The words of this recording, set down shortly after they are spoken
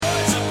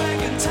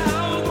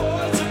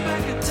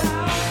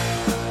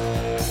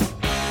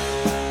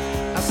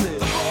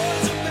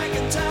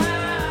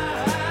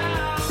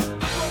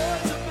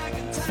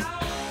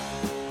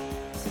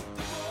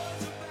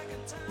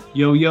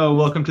Yo, yo,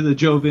 welcome to the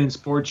Joe Vin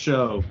Sports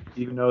Show.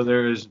 Even though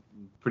there's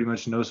pretty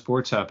much no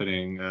sports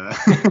happening,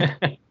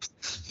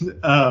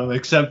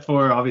 except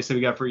for obviously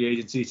we got free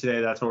agency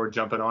today. That's what we're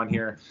jumping on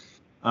here.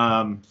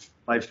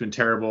 Life's been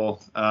terrible.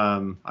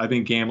 I've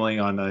been gambling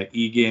on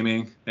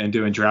e-gaming and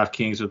doing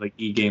DraftKings with like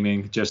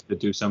e-gaming just to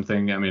do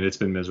something. I mean, it's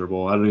been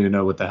miserable. I don't even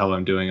know what the hell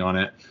I'm doing on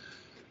it.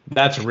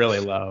 That's really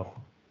low.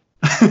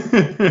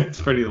 It's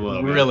pretty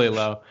low. Really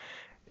low.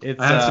 I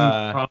had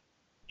some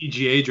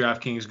PGA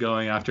DraftKings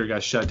going after it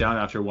got shut down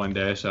after one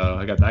day, so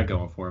I got that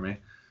going for me.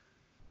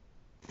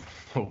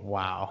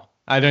 Wow.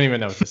 I don't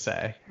even know what to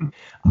say.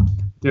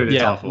 Dude,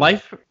 it's awful.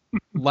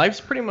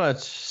 Life's pretty much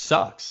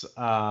sucks.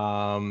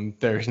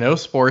 There's no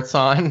sports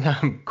on.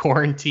 I'm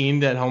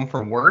quarantined at home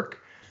from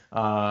work.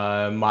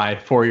 My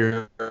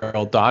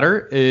 4-year-old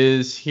daughter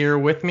is here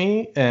with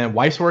me, and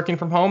wife's working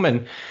from home,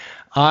 and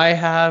I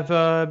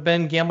have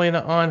been gambling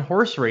on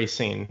horse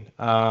racing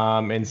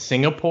in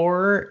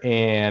Singapore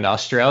and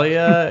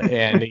Australia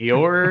and New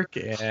York,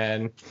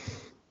 and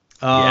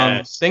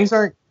Yes. things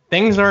aren't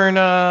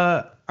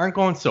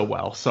going so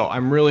well. So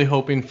I'm really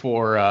hoping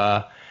for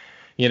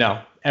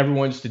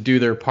everyone just to do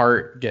their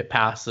part, get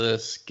past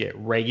this, get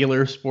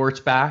regular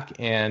sports back,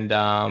 and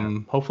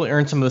hopefully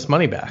earn some of this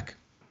money back.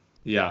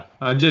 Yeah,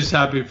 I'm just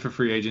happy for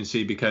free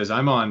agency because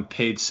I'm on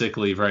paid sick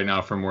leave right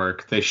now from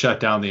work. They shut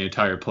down the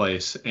entire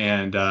place.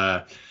 And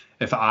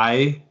if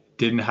I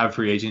didn't have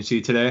free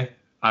agency today,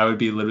 I would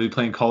be literally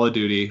playing Call of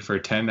Duty for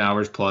 10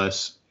 hours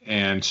plus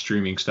and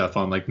streaming stuff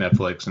on like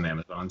Netflix and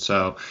Amazon.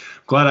 So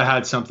glad I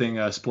had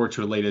something sports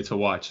related to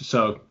watch.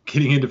 So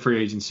getting into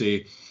free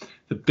agency,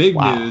 the big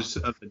news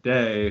of the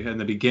day in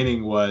the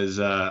beginning was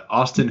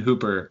Austin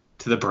Hooper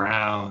to the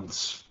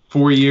Browns.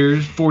 4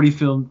 years,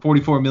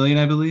 44 million,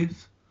 I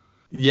believe.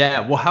 Yeah,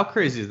 well, how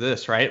crazy is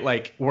this, right?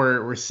 Like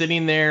we're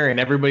sitting there and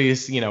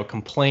everybody's,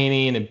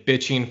 complaining and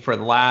bitching for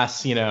the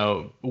last,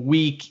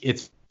 week.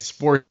 It's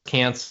sports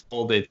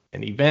canceled,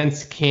 and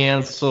events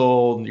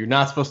canceled. You're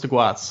not supposed to go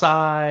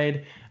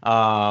outside.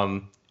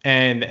 And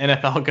the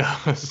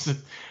NFL goes,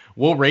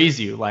 we'll raise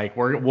you. Like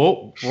we're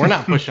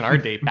not pushing our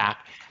date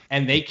back.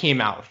 And they came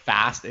out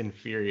fast and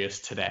furious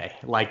today.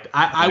 Like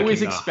I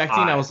was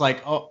expecting, I was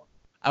like,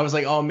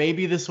 oh,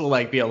 maybe this will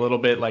like be a little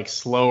bit like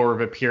slower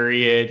of a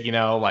period,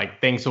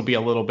 like things will be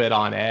a little bit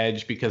on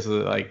edge because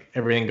of like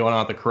everything going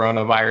on with the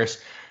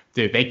coronavirus.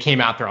 Dude, they came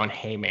out there on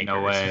haymakers.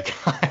 No way.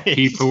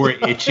 People were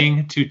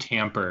itching to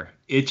tamper,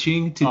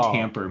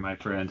 my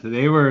friend.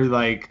 They were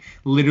like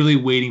literally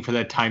waiting for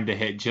that time to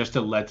hit just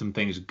to let some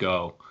things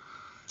go.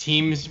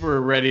 Teams were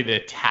ready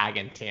to tag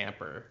and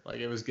tamper. Like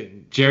it was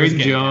getting. Jerry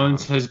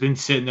Jones has been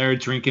sitting there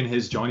drinking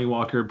his Johnny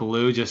Walker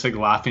Blue, just like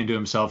laughing to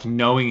himself,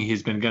 knowing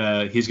he's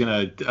gonna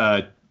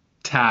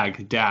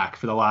tag Dak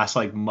for the last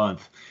like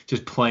month,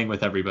 just playing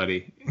with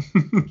everybody.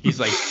 He's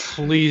like,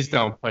 please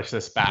don't push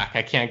this back.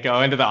 I can't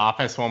go into the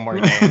office one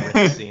more day and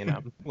we're seeing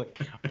him. Like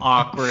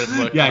awkward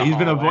look. Yeah, he's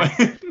been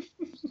avoiding.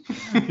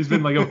 He's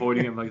been like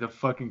avoiding him like the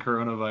fucking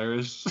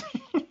coronavirus.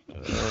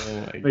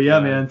 But yeah,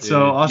 man. Dude.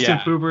 So Austin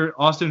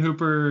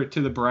Hooper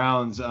to the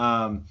Browns.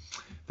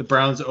 The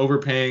Browns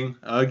overpaying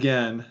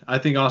again. I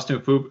think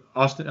Austin. I'm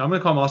gonna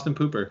call him Austin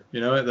Pooper.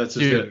 You know, that's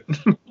just it.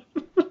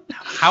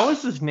 How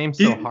is this name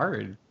so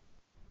hard?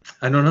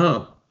 I don't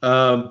know.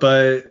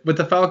 But with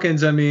the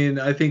Falcons, I mean,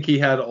 I think he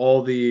had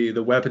all the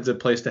weapons in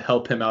place to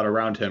help him out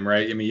around him,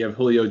 right? I mean, you have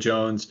Julio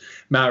Jones,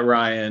 Matt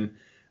Ryan,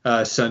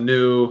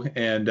 Sanu,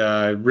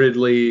 and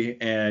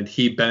Ridley, and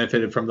he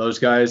benefited from those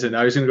guys. And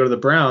now he's going to go to the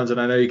Browns. And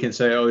I know you can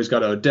say, oh, he's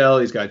got Odell,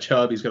 he's got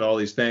Chubb, he's got all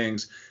these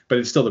things, but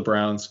it's still the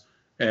Browns,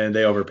 and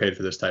they overpaid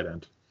for this tight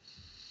end.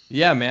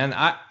 Yeah, man.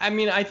 I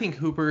mean, I think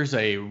Hooper's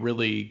a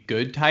really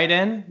good tight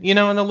end, in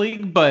the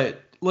league,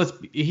 but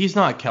he's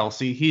not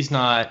Kelsey, he's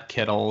not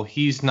Kittle,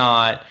 he's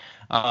not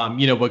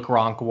what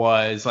Gronk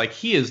was. Like,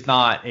 he is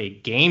not a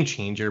game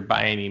changer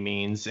by any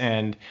means.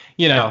 And,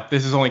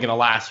 this is only going to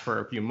last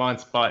for a few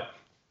months, but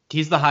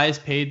he's the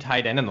highest paid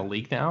tight end in the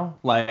league now.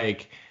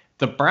 Like,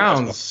 the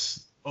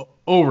Browns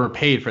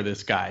overpaid for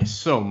this guy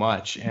so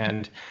much.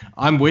 And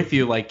I'm with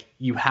you. Like,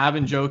 you have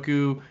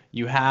Njoku,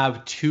 you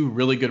have two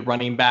really good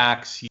running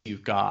backs,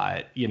 you've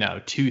got,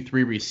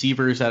 2-3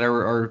 receivers that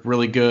are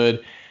really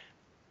good.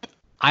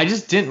 I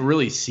just didn't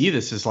really see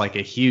this as like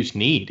a huge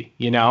need,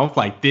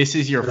 like this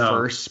is your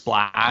first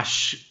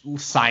splash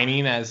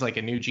signing as like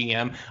a new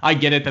GM. I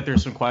get it that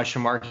there's some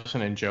question marks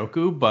on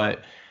Njoku,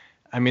 but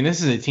I mean,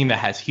 this is a team that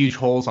has huge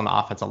holes on the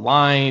offensive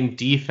line,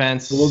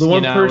 defense. Well, the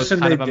one person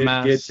they did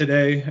get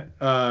today,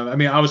 I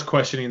mean, I was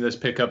questioning this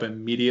pickup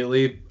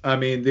immediately. I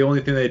mean, the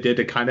only thing they did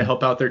to kind of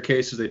help out their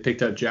case is they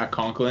picked up Jack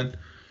Conklin.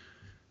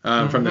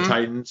 From the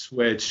Titans,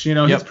 which,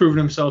 he's proven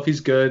himself.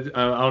 He's good.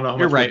 I don't know how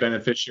much of a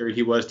beneficiary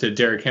he was to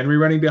Derrick Henry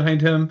running behind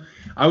him.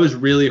 I was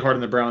really hard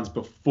on the Browns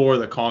before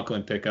the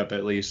Conklin pickup,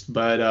 at least.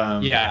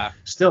 But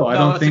still, I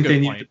don't think they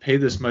need to pay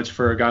this much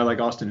for a guy like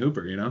Austin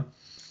Hooper,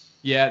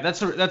 Yeah,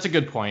 that's a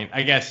good point.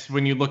 I guess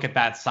when you look at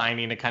that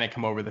signing to kind of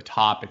come over the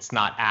top, it's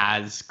not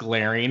as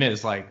glaring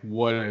as like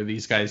what are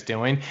these guys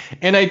doing?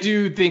 And I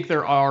do think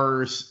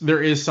there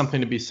is something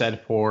to be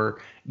said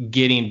for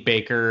getting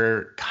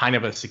Baker kind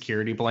of a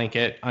security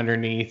blanket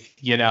underneath,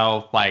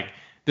 like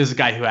this is a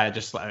guy who had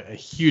just a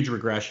huge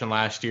regression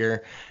last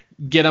year.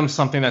 Get him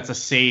something that's a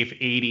safe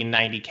 80,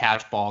 90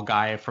 catch ball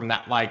guy from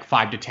that like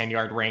 5 to 10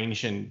 yard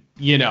range and,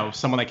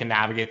 someone that can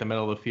navigate the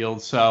middle of the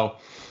field. So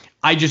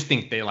I just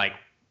think they like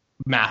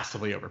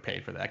massively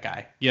overpaid for that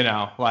guy, and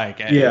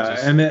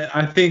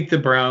I think the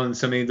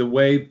Browns, I mean, the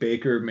way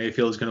Baker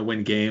Mayfield is going to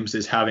win games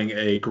is having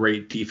a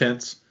great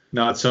defense,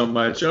 not so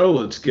much,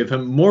 let's give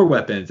him more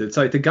weapons. It's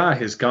like the guy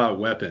has got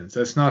weapons.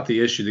 That's not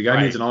the issue. The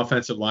guy needs an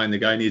offensive line. The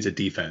guy needs a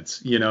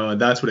defense, and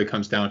that's what it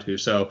comes down to.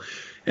 So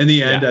in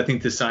the end, I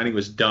think the signing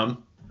was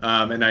dumb.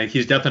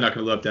 He's definitely not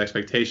going to live up to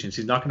expectations.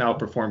 He's not going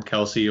to outperform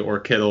Kelsey or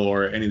Kittle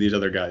or any of these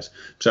other guys.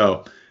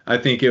 So I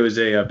think it was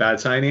a bad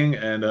signing,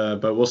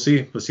 but we'll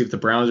see. We'll see if the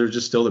Browns are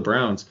just still the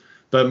Browns.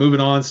 But moving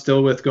on,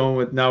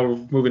 now we're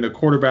moving to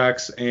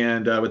quarterbacks,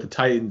 and with the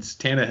Titans,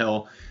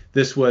 Tannehill.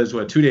 This was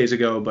 2 days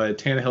ago, but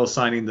Tannehill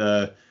signing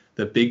the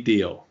big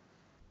deal.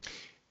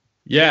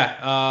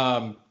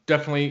 Yeah,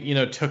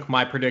 definitely. Took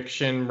my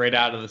prediction right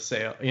out of the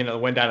sale.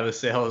 Went out of the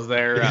sales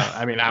there.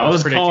 I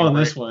was calling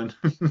this one.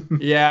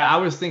 Yeah, I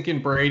was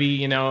thinking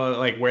Brady.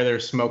 Like where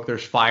there's smoke,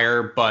 there's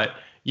fire, but.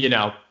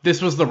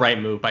 This was the right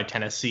move by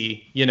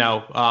Tennessee.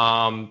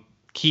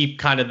 Keep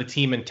kind of the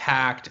team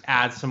intact,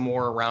 add some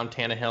more around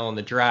Tannehill in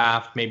the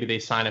draft. Maybe they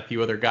sign a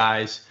few other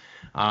guys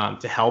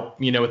to help,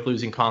 with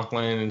losing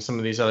Conklin and some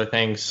of these other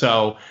things.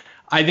 So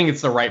I think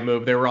it's the right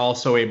move. They were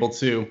also able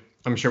to,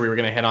 I'm sure we were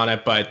going to hit on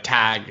it, but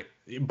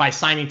by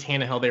signing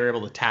Tannehill, they were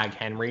able to tag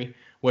Henry,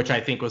 which I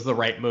think was the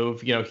right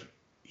move.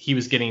 He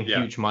was getting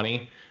huge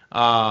money.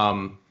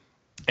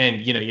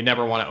 And, you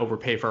never want to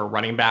overpay for a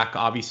running back,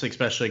 obviously,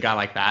 especially a guy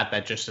like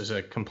that just is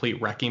a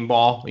complete wrecking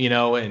ball,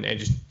 and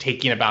just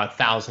taking about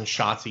 1,000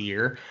 shots a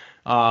year.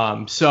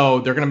 So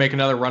they're going to make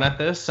another run at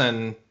this,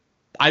 and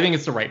I think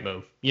it's the right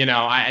move.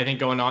 I think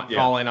going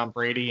all in on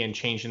Brady and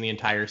changing the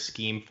entire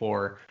scheme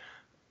for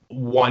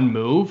one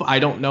move, I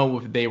don't know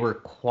if they were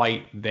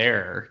quite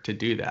there to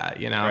do that,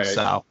 Right.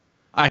 So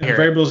I hear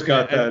Vrabel's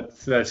got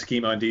that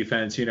scheme on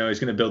defense. He's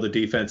going to build the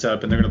defense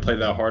up, and they're going to play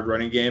that hard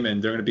running game,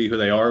 and they're going to be who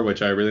they are,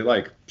 which I really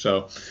like.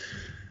 So,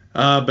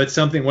 but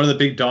one of the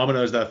big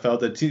dominoes that fell,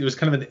 that it was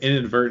kind of an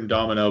inadvertent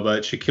domino,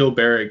 but Shaquille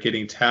Barrett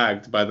getting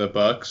tagged by the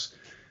Bucks,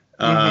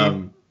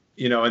 and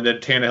then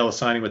Tannehill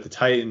signing with the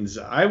Titans.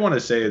 I want to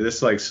say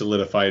this like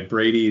solidified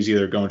Brady is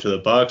either going to the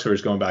Bucks or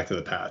is going back to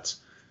the Pats.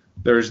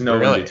 There's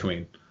no in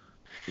between.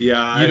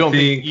 Yeah, I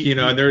think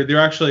they're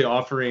actually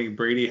offering.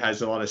 Brady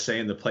has a lot of say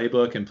in the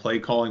playbook and play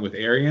calling with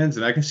Arians,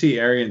 and I can see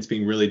Arians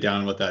being really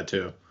down with that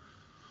too.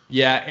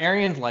 Yeah,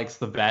 Arians likes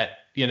the vet.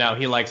 He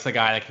likes the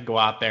guy that can go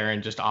out there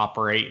and just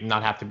operate and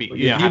not have to be.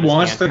 He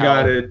wants the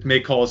guy to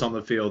make calls on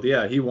the field.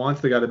 Yeah, he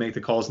wants the guy to make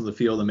the calls on the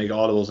field and make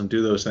audibles and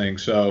do those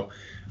things. So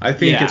I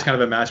think it's kind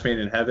of a match made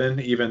in heaven,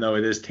 even though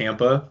it is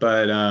Tampa.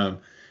 But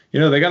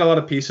they got a lot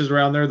of pieces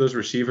around there. Those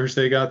receivers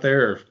they got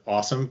there are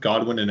awesome.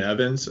 Godwin and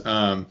Evans.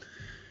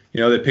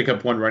 They pick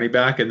up one running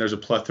back, and there's a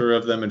plethora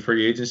of them in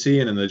free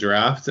agency and in the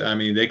draft. I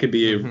mean, they could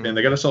be, and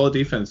they got a solid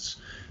defense.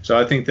 So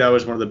I think that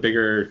was one of the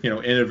bigger,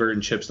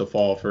 inadvertent chips to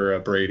fall for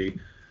Brady.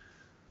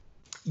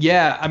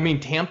 Yeah, I mean,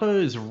 Tampa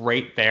is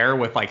right there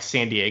with like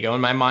San Diego in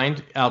my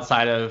mind.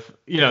 Outside of,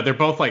 they're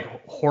both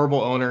like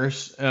horrible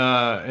owners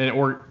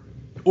and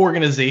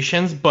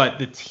organizations, but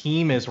the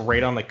team is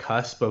right on the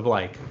cusp of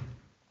like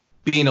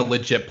being a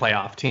legit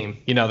playoff team.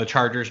 The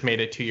Chargers made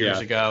it 2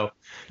 years ago,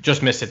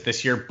 just missed it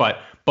this year, but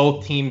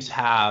both teams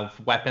have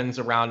weapons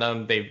around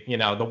them. They've,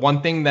 the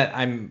one thing that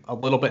I'm a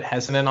little bit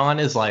hesitant on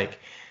is like,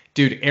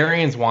 dude,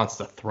 Arians wants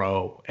to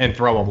throw a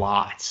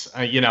lot,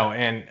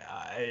 and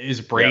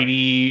is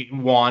Brady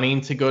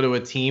wanting to go to a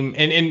team?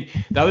 And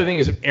the other thing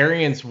is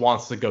Arians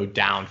wants to go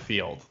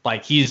downfield.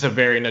 Like he's a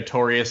very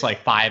notorious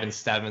like 5 and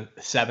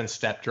 7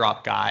 step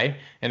drop guy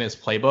in his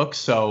playbook.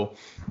 So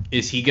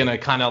is he going to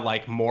kind of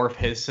like morph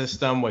his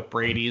system with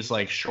Brady's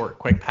like short,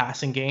 quick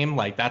passing game?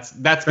 Like that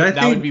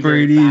would be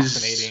very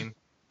fascinating.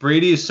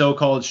 Brady's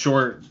so-called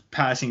short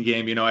passing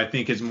game, I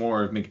think is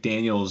more of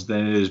McDaniels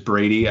than it is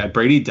Brady.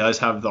 Brady does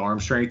have the arm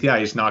strength. Yeah,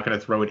 he's not going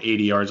to throw it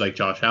 80 yards like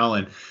Josh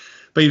Allen.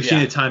 But you've seen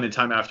it time and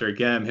time after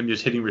again, him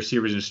just hitting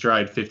receivers in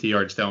stride 50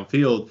 yards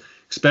downfield,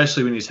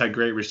 especially when he's had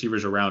great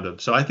receivers around him.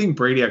 So I think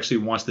Brady actually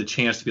wants the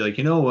chance to be like,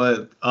 you know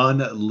what,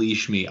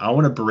 unleash me. I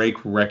want to break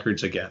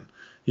records again.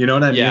 You know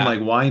what I mean?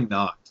 Like, why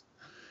not?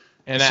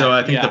 And so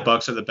I think the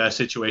Bucks are the best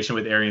situation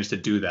with Arians to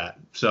do that.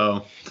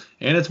 So,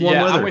 and it's warm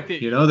weather.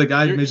 The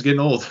guy is getting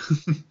old.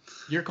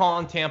 You're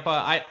calling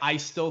Tampa. I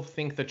still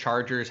think the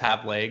Chargers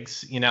have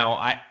legs.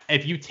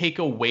 If you take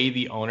away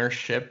the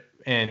ownership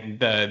and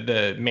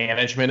the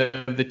management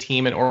of the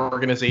team and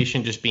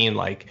organization just being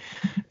like,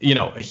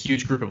 a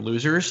huge group of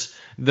losers,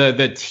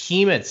 the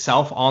team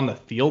itself on the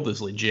field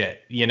is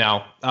legit.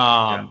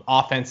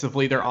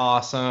 Offensively, they're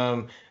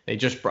awesome. They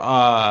just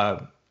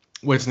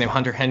what's his name,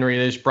 Hunter Henry,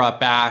 they just brought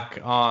back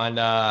on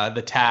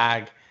the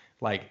tag.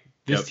 Like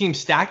this team's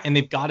stacked, and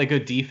they've got a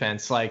good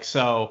defense. Like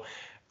so,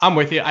 I'm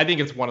with you. I think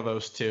it's one of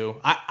those two.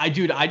 I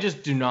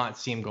just do not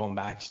see him going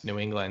back to New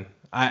England.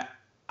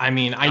 I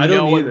mean, I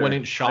know it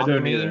wouldn't shock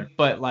me,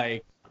 but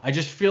like, I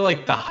just feel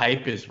like the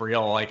hype is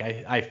real. Like,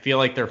 I feel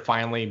like they're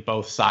finally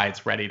both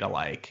sides ready to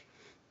like,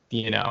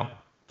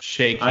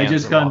 shake hands. I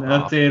just got an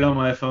update on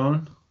my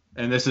phone,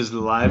 and this is the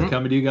live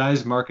coming to you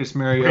guys. Marcus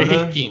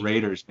Mariota,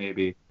 Raiders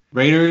maybe.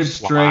 Raiders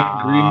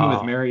strike agreement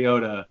with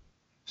Mariota.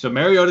 So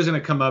Mariota's going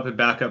to come up and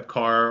back up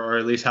Carr, or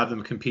at least have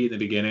them compete in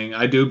the beginning.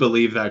 I do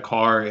believe that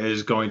Carr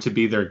is going to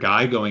be their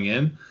guy going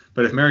in.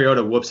 But if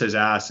Mariota whoops his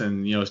ass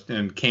and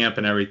in camp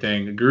and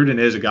everything, Gruden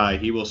is a guy.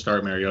 He will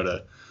start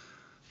Mariota.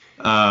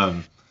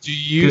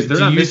 Because they're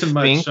not missing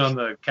much on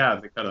the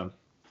cap. They cut him.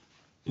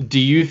 Do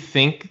you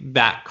think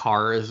that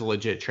Carr is a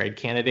legit trade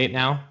candidate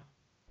now?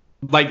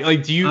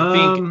 Like do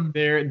you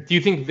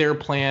think their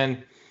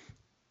plan?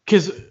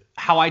 Because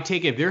how I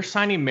take it, if they're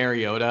signing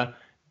Mariota,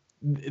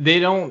 they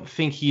don't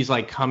think he's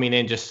like coming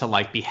in just to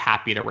like be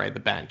happy to ride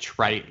the bench,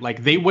 right?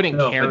 Like they wouldn't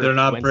care. But they're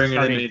not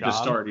bringing him in to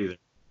start either.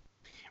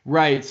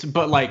 Right,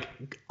 but like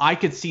I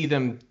could see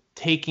them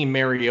taking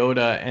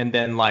Mariota and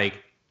then like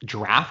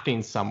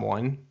drafting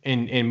someone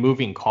and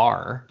moving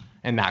Carr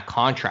in that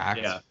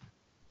contract. Yeah.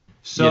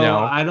 So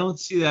I don't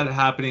see that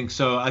happening.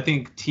 So I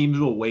think teams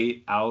will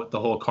wait out the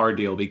whole Carr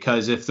deal,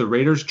 because if the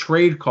Raiders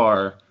trade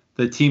Carr,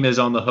 the team is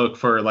on the hook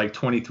for like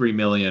 $23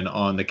 million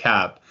on the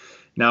cap.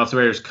 Now, if the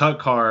Raiders cut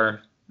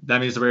Carr,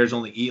 that means the Raiders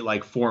only eat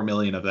like $4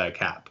 million of that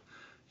cap.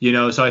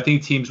 So I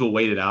think teams will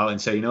wait it out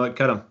and say, you know what,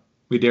 cut him.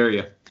 We dare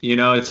you.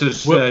 It's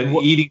just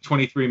eating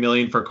 $23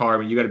 million for Carr. I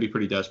mean, you got to be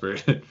pretty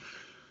desperate.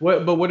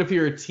 But what if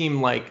you're a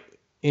team like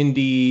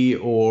Indy,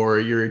 or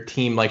you're a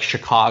team like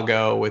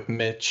Chicago with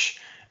Mitch?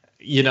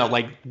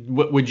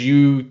 Would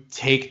you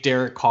take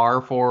Derek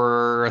Carr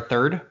for a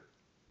third?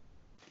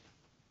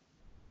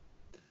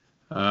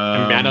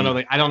 I don't know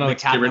the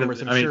cap numbers.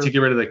 To get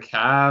rid of the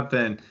cap,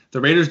 and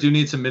the Raiders do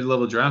need some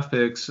mid-level draft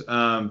picks.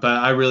 But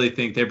I really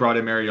think they brought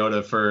in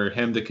Mariota for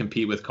him to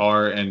compete with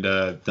Carr, and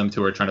them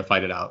two are trying to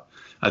fight it out.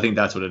 I think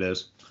that's what it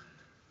is.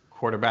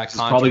 Quarterback it's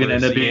probably going to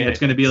end up being. It's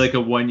going to be like a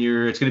 1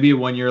 year. It's going to be a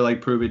 1 year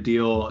like prove it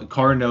deal.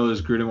 Carr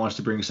knows Gruden wants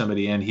to bring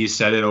somebody in. He's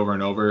said it over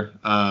and over.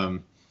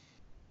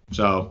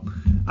 So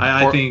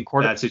I think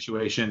that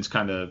situation's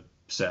kind of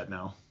set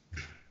now.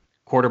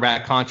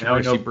 Quarterback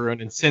controversy brewing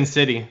in Sin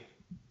City.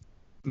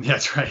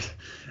 That's right.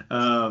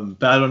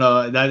 But I don't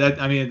know.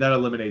 That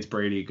eliminates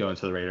Brady going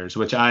to the Raiders,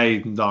 which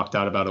I knocked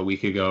out about a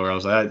week ago, where I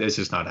was like, it's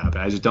just not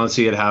happening. I just don't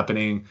see it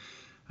happening.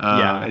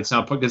 It's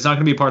not going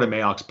to be part of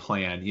Mayock's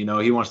plan.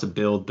 He wants to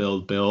build,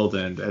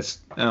 and I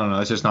don't know.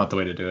 It's just not the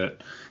way to do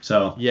it.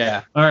 So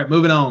yeah. All right,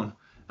 moving on.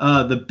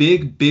 The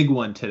big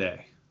one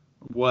today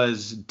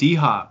was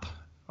D-Hop,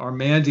 our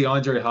man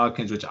DeAndre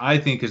Hopkins, which I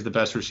think is the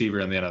best receiver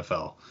in the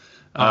NFL.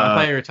 I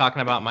thought you were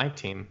talking about my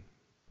team.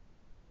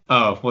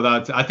 Oh,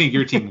 well, I think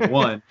your team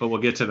won, but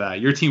we'll get to that.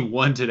 Your team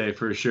won today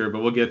for sure,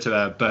 but we'll get to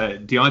that.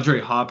 But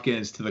DeAndre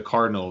Hopkins to the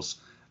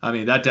Cardinals, I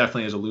mean, that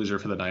definitely is a loser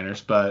for the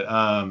Niners. But,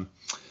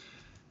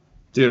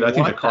 dude, I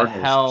think the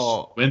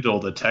Cardinals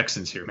swindled the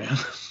Texans here, man.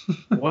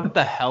 What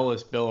the hell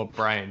is Bill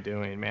O'Brien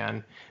doing,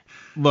 man?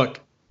 Look,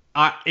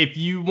 if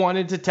you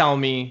wanted to tell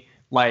me,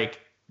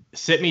 like,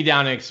 sit me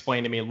down and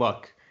explain to me,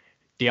 look,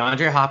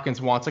 DeAndre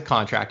Hopkins wants a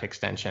contract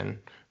extension.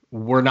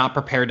 We're not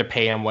prepared to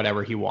pay him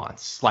whatever he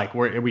wants. Like,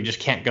 we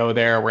just can't go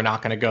there. We're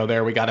not going to go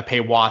there. We got to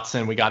pay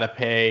Watson. We got to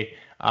pay,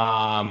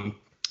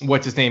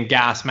 what's his name?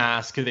 Gas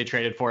Mask, who they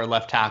traded for a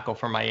left tackle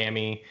from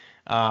Miami.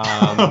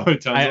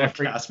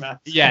 Gas Mask.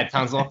 Yeah,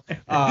 Tunsil.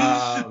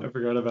 I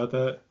forgot about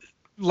that.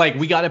 Like,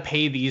 we got to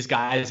pay these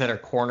guys that are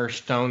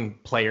cornerstone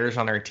players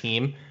on our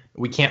team.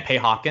 We can't pay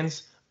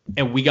Hopkins,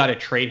 and we got to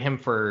trade him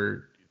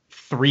for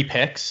 3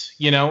 picks,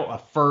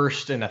 a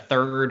first and a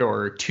third,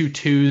 or 2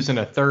 twos and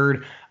a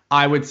third.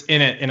 I would,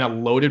 in a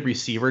loaded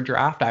receiver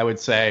draft, I would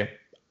say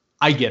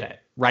I get it,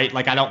 right?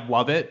 Like, I don't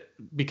love it,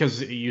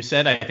 because you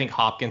said I think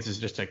Hopkins is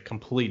just a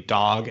complete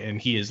dog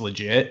and he is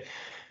legit,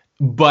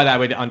 but I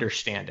would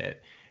understand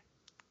it.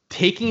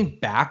 Taking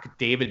back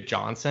David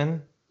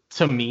Johnson,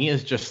 to me,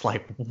 is just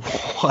like,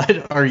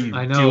 what are you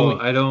doing?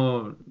 I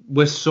don't.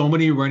 With so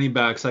many running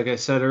backs, like I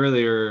said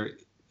earlier,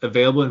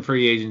 available in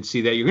free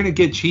agency, that you're going to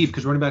get cheap,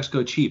 because running backs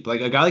go cheap.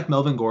 Like a guy like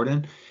Melvin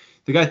Gordon,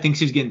 the guy thinks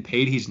he's getting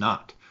paid. He's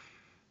not.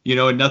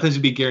 And nothing's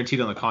to be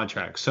guaranteed on the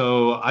contract.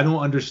 So I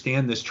don't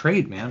understand this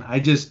trade, man. I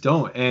just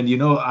don't. And,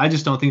 I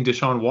just don't think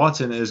Deshaun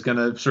Watson is going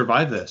to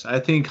survive this. I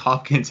think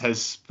Hopkins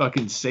has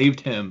fucking saved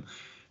him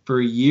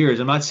for years.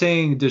 I'm not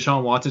saying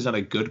Deshaun Watson's not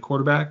a good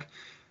quarterback,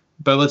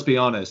 but let's be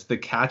honest. The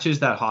catches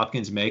that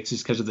Hopkins makes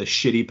is because of the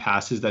shitty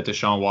passes that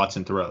Deshaun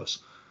Watson throws.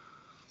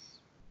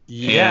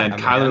 Yeah. And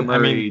Kyler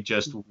Murray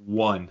just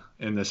won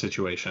in this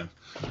situation.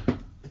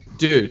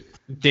 Dude,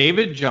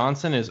 David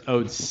Johnson is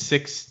owed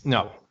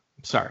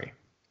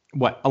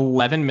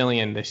 $11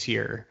 million this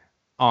year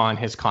on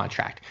his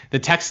contract. The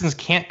Texans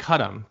can't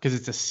cut him because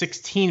it's a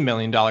 $16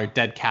 million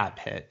dead cap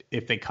hit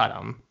if they cut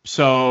him.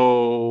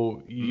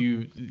 So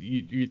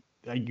you're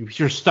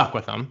stuck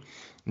with him.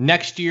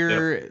 Next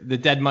year, the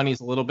dead money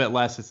is a little bit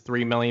less. It's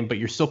 $3 million, but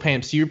you're still paying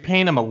him. So you're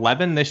paying him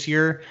 11 this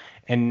year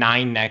and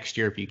 9 next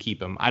year if you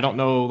keep him. I don't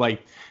know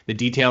like the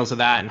details of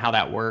that and how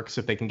that works,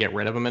 if they can get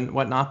rid of him and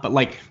whatnot. But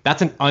like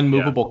that's an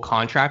unmovable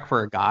contract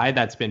for a guy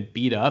that's been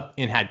beat up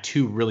and had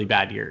 2 really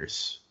bad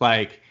years.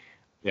 Like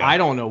I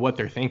don't know what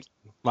they're thinking.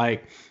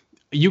 Like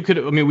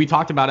we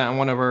talked about it on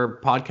one of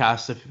our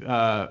podcasts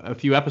a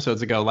few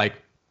episodes ago. Like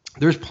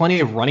there's plenty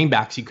of running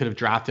backs you could have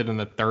drafted in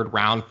the 3rd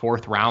round,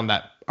 4th round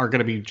that are going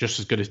to be just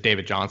as good as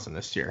David Johnson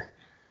this year.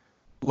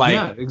 Like,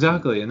 yeah,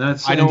 exactly. And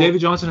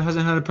David Johnson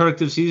hasn't had a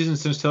productive season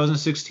since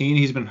 2016.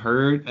 He's been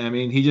hurt. I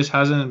mean, he just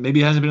hasn't been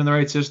in the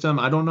right system.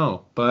 I don't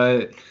know.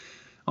 But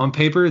on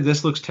paper,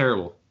 this looks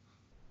terrible.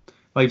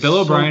 Like Bill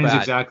O'Brien is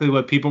exactly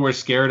what people were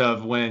scared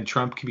of when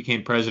Trump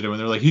became president, when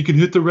they're like, he can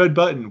hit the red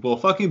button. Well,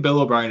 fucking Bill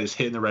O'Brien is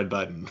hitting the red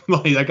button.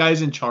 Like that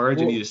guy's in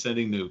charge and he is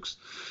sending nukes.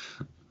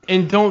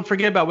 And don't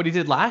forget about what he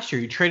did last year.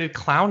 He traded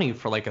Clowney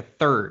for like a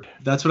 3rd.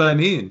 That's what I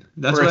mean.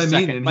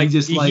 And like,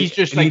 he's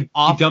just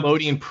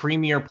offloading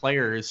premier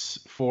players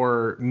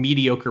for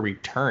mediocre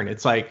return.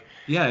 It's like,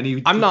 yeah, and he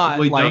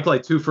dumped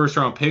like 2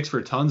 first-round picks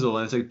for Tunzel,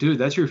 and it's like, dude,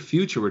 that's your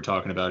future we're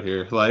talking about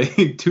here.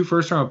 Like 2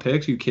 first-round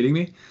picks? Are you kidding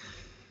me?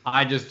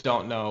 I just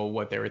don't know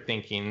what they were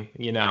thinking.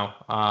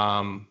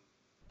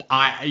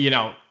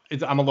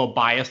 I'm a little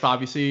biased,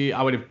 obviously.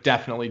 I would have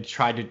definitely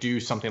tried to do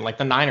something like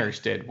the Niners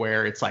did,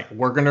 where it's like,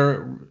 we're going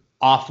to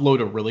offload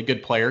a really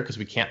good player because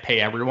we can't pay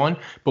everyone,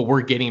 but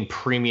we're getting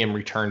premium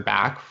return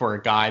back for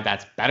a guy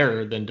that's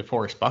better than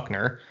DeForest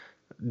Buckner.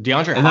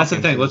 DeAndre and Hopkins, that's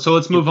the thing.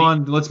 Let's move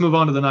on. Let's move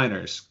on to the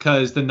Niners,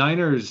 because the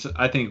Niners,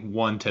 I think,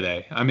 won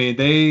today. I mean,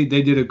 they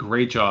did a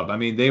great job. I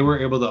mean, they were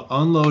able to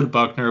unload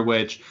Buckner,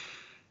 which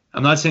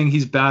I'm not saying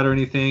he's bad or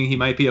anything. He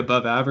might be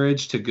above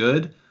average to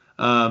good.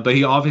 But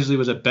he obviously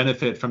was a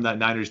benefit from that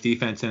Niners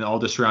defense and all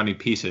the surrounding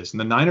pieces. And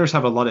the Niners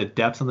have a lot of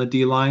depth on the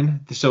D-line.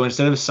 So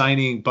instead of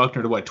signing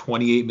Buckner to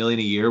 $28 million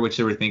a year, which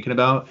they were thinking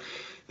about,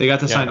 they got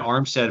to sign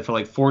Armstead for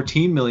like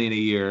 $14 million a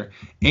year,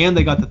 and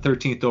they got the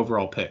 13th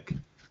overall pick.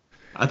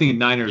 I think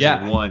Niners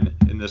won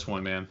in this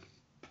one, man.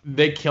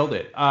 They killed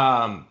it.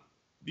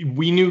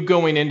 We knew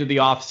going into the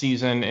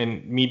offseason,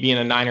 and me being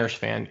a Niners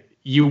fan,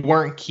 you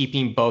weren't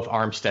keeping both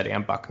Armstead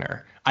and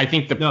Buckner. I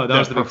think that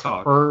was the big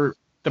talk.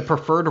 The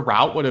preferred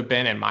route would have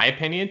been, in my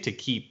opinion, to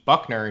keep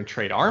Buckner and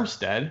trade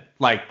Armstead.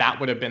 Like, that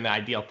would have been the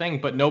ideal thing,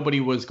 but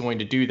nobody was going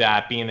to do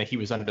that, being that he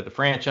was under the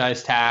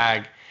franchise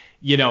tag.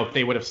 If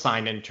they would have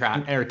signed and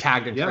tagged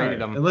and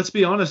traded him. And let's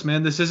be honest,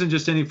 man, this isn't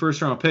just any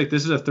first-round pick.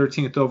 This is a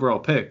 13th overall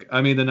pick.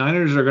 I mean, the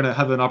Niners are going to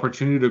have an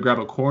opportunity to grab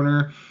a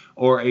corner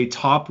or a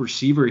top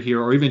receiver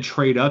here, or even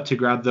trade up to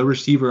grab the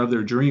receiver of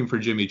their dream for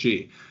Jimmy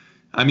G.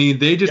 I mean,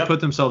 they just put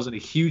themselves in a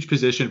huge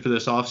position for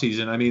this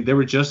offseason. I mean, they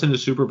were just in the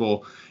Super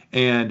Bowl,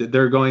 and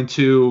they're going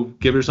to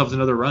give themselves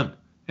another run.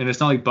 And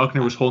it's not like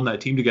Buckner was holding that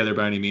team together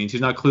by any means.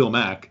 He's not Khalil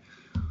Mack.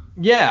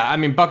 Yeah, I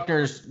mean,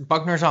 Buckner's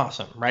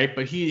awesome, right?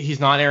 But he's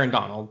not Aaron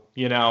Donald,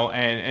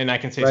 and I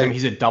can say something.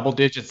 He's a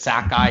double-digit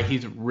sack guy.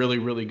 He's a really,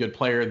 really good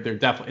player.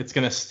 It's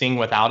going to sting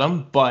without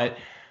him, but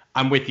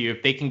I'm with you.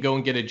 If they can go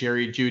and get a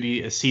Jerry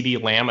Jeudy, a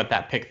CeeDee Lamb at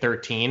that pick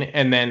 13,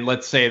 and then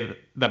let's say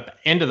the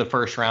end of the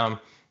first round,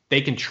 they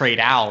can trade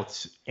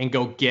out and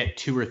go get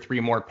 2 or 3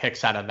 more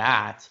picks out of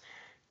that.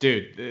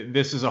 Dude,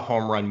 this is a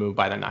home run move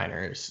by the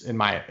Niners. And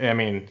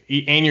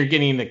you're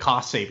getting the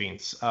cost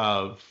savings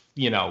of,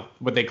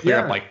 would they clear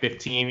up like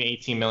 15,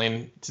 18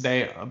 million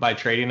today by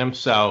trading them?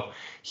 So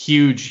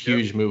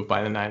huge move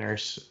by the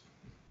Niners.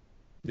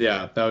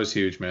 Yeah, that was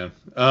huge, man.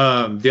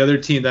 The other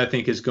team that I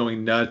think is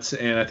going nuts,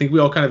 and I think we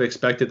all kind of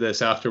expected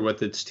this after what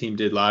this team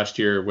did last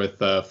year with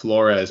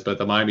Flores, but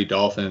the Miami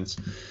Dolphins.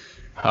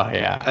 Oh,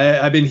 yeah.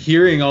 I've been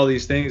hearing all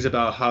these things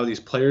about how these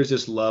players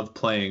just love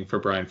playing for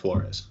Brian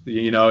Flores.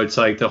 It's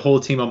like the whole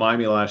team of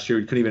Miami last year,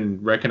 we couldn't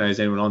even recognize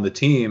anyone on the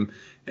team,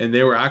 and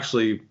they were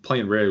actually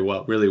playing really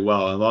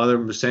well. And a lot of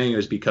them were saying it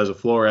was because of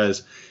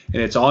Flores,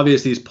 and it's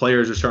obvious these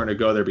players are starting to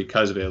go there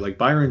because of it. Like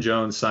Byron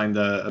Jones signed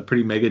a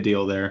pretty mega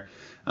deal there,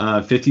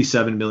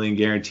 $57 million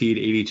guaranteed,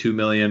 $82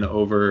 million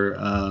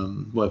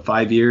over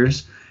 5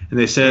 years. And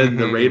they said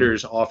the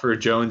Raiders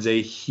offered Jones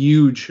a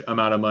huge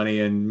amount of money.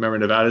 And remember,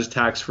 Nevada's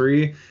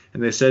tax-free.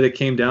 And they said it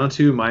came down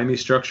to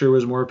Miami's structure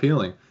was more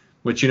appealing,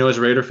 which, as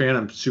a Raider fan,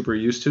 I'm super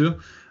used to.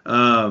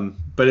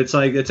 But it's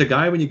like, it's a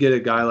guy, when you get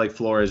a guy like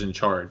Flores in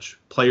charge,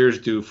 players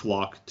do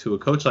flock to a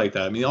coach like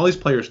that. I mean, all these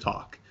players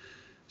talk.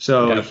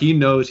 So he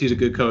knows he's a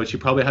good coach. He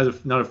probably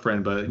has, not a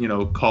friend, but,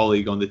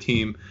 colleague on the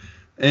team.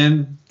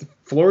 And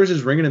Flores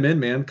is ringing him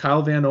in, man.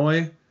 Kyle Van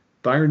Noy,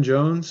 Byron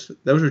Jones,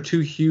 those are 2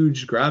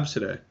 huge grabs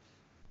today.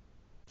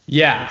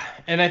 Yeah,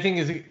 and I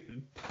think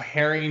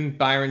pairing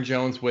Byron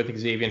Jones with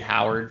Xavier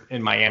Howard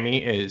in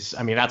Miami that's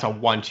a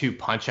 1-2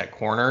 punch at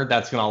corner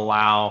that's going to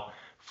allow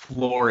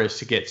Flores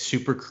to get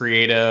super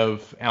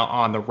creative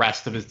on the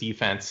rest of his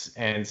defense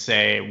and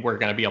say we're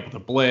going to be able to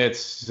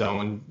blitz,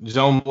 zone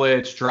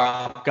blitz,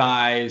 drop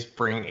guys,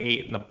 bring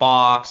 8 in the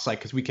box, like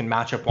because we can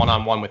match up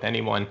one-on-one with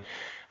anyone.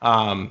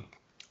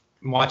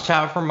 Watch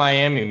out for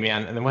Miami,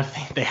 man. And then what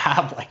they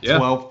have like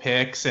 12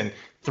 picks and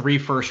 3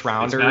 first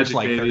rounders. Magic,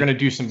 like baby.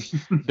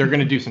 they're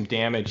gonna do some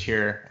damage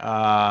here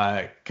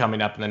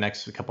coming up in the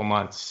next couple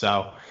months.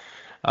 So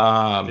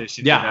I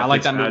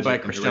like that move by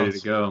Chris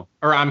Jones.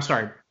 Or I'm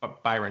sorry,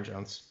 Byron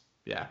Jones.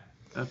 Yeah.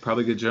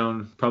 Probably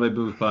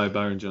moved by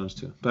Byron Jones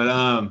too. But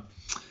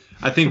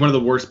I think one of the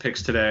worst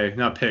picks today,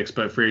 not picks,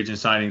 but free agent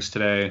signings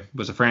today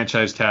was a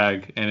franchise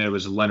tag, and it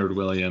was Leonard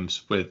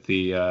Williams with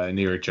the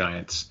New York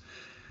Giants.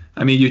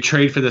 I mean, you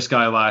trade for this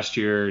guy last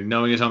year,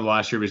 knowing he's on the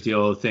last year of his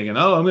deal, thinking,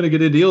 oh, I'm going to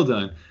get a deal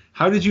done.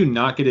 How did you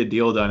not get a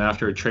deal done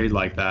after a trade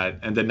like that?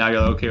 And then now you're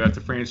like, okay, we have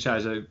to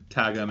franchise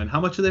tag him. And how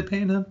much are they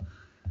paying him?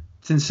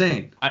 It's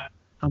insane.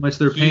 How much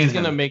they're paying him. He's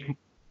going to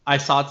I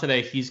saw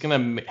today, he's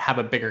going to have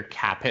a bigger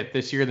cap hit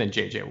this year than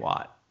J.J.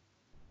 Watt.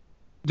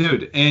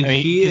 Dude, and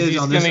he is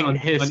on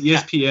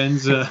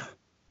ESPN's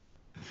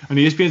on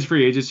ESPN's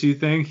free agency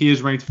thing, he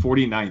is ranked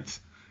 49th.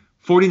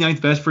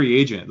 49th best free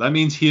agent. That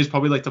means he is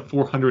probably like the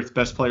 400th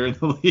best player in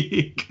the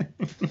league.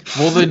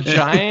 Well, the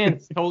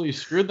Giants totally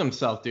screwed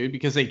themselves, dude,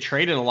 because they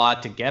traded a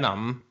lot to get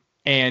him,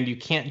 and you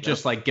can't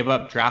just like give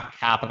up draft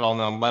capital and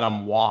then let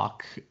him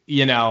walk,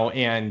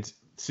 and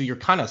so you're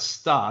kind of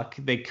stuck.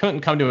 They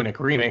couldn't come to an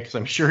agreement because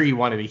I'm sure he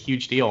wanted a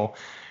huge deal.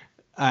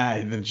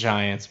 The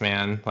Giants,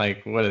 man,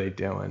 like, what are they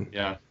doing?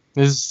 Yeah.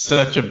 This is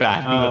such a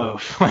bad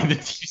move. Like, the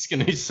team's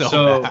going to be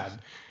so bad.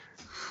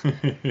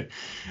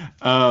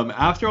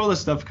 After all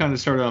this stuff kind of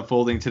started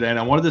unfolding today, and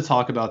I wanted to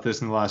talk about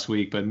this in the last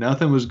week, but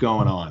nothing was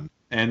going on.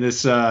 And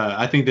this,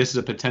 I think this is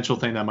a potential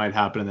thing that might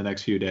happen in the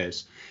next few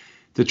days.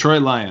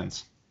 Detroit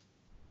Lions.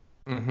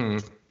 Mm-hmm.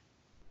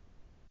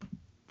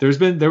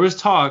 There was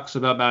talks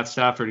about Matt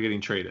Stafford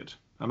getting traded.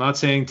 I'm not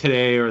saying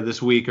today or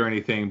this week or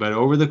anything, but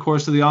over the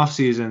course of the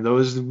offseason,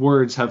 those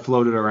words have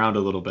floated around a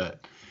little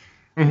bit.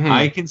 Mm-hmm.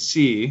 I can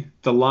see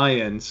the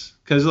Lions,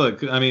 because look,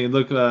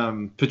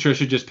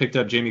 Patricia just picked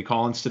up Jamie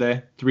Collins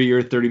today,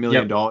 3-year, $30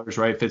 million,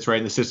 right? Fits right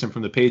in the system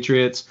from the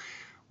Patriots.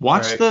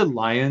 Watch the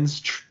Lions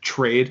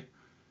trade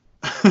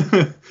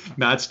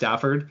Matt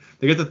Stafford.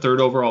 They get the 3rd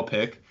overall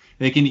pick.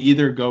 They can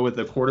either go with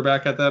the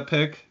quarterback at that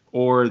pick,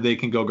 or they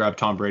can go grab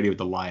Tom Brady with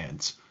the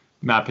Lions.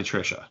 Matt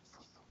Patricia.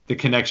 The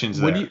connections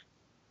there.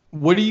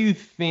 What do you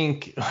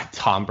think?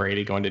 Tom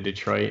Brady going to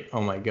Detroit?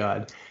 Oh my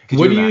God.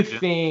 What do you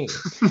think?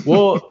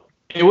 Well,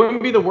 it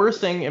wouldn't be the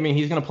worst thing. I mean,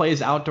 he's going to play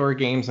his outdoor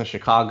games in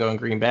Chicago and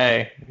Green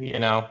Bay,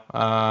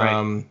 Right.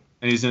 And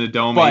he's in a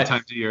dome 8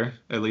 times a year,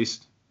 at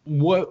least.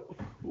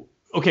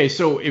 Okay,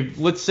 so if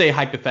let's say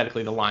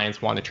hypothetically the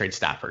Lions want to trade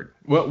Stafford,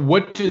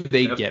 what do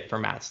they get for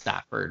Matt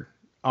Stafford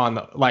on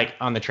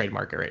the trade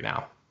market right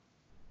now?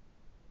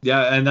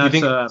 Yeah, and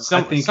that's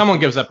I think someone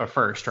gives up a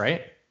first,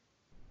 right?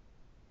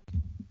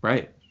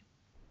 Right.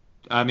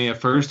 I mean, at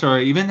first, or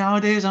even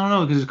nowadays, I don't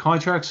know, because his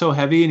contract's so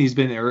heavy, and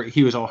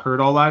he was all hurt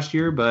all last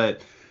year.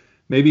 But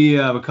maybe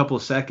a couple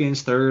of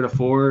seconds, 3rd, a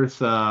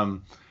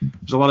 4th.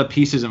 There's a lot of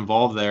pieces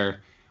involved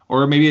there.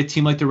 Or maybe a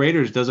team like the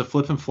Raiders does a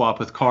flip and flop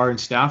with Carr and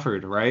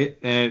Stafford, right?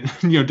 And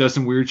does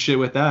some weird shit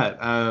with that.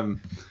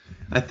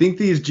 I think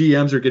these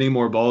GMs are getting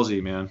more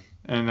ballsy, man,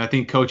 and I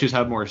think coaches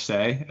have more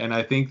say. And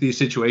I think these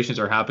situations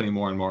are happening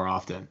more and more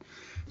often.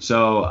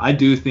 So I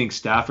do think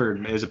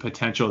Stafford is a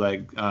potential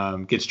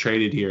that gets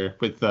traded here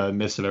with the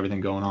midst of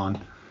everything going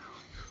on.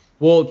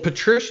 Well,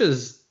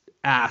 Patricia's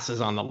ass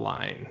is on the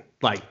line,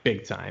 like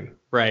big time,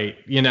 right?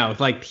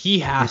 Like he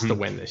has to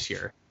win this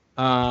year.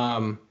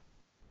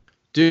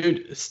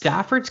 Dude,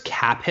 Stafford's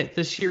cap hit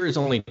this year is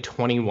only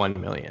 $21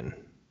 million.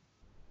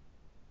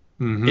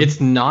 Mm-hmm.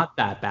 It's not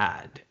that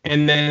bad.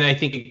 And then I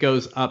think it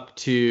goes up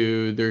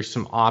to, there's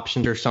some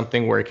options or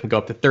something where it can go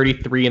up to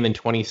 33 and then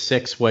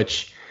 26,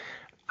 which,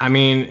 I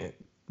mean,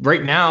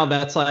 right now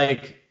that's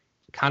like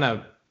kind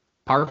of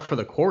par for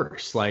the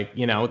course. Like,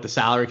 with the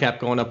salary cap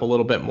going up a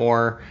little bit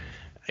more,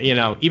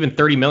 even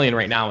 30 million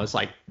right now is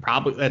like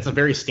probably, that's a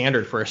very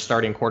standard for a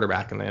starting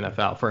quarterback in the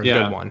NFL for a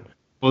good one.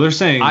 Well, they're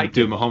saying,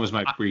 Mahomes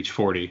might reach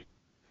 40.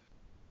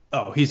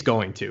 Oh, he's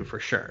going to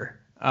for sure.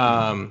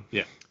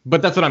 Yeah.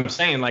 But that's what I'm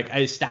saying. Like,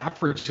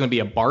 Stafford's going to be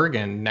a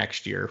bargain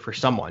next year for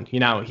someone.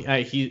 He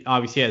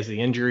obviously has the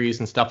injuries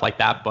and stuff like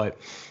that, but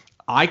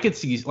I could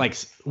see like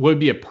would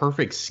be a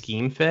perfect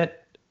scheme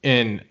fit.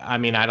 And I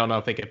mean, I don't know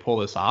if they could pull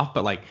this off,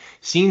 but like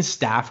seeing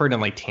Stafford in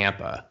like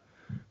Tampa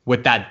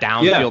with that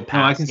downfield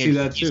pass, I can see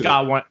that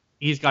too.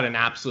 He's got an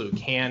absolute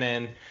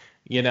cannon.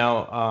 He's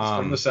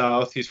from the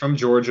South. He's from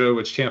Georgia,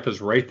 which Tampa's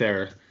right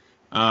there.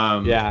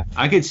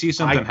 I could see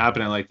something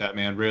happening like that,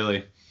 man.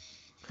 Really.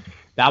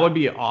 That would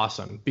be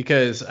awesome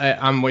because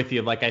I'm with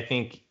you. Like, I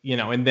think,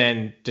 and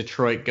then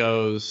Detroit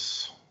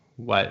goes,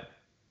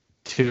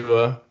 to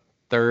a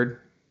 3rd?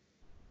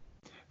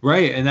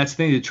 Right, and that's the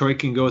thing. Detroit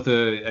can go with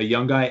a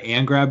young guy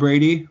and grab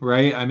Brady,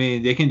 right? I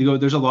mean, they can go.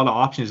 There's a lot of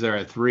options there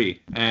at three,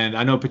 and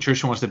I know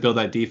Patricia wants to build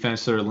that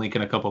defense. So they're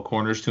linking a couple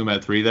corners to him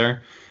at three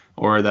there,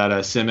 or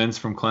that Simmons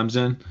from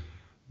Clemson.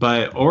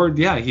 But or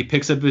yeah, he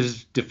picks up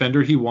his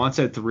defender he wants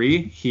at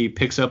three. He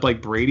picks up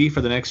like Brady for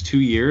the next 2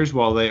 years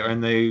while they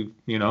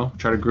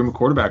try to groom a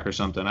quarterback or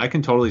something. I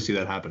can totally see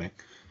that happening.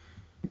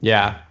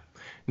 Yeah.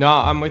 No,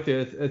 I'm with you.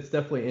 It's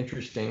definitely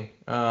interesting.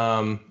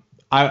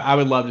 I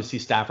would love to see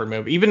Stafford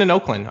move, even in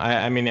Oakland.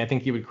 I mean, I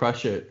think he would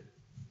crush it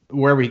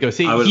wherever he goes.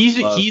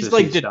 He's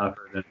like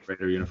Stafford in a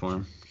Raider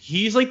uniform.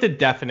 He's like the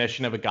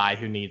definition of a guy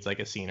who needs like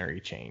a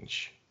scenery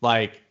change.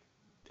 Like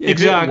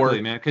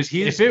exactly, man, because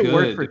if it good.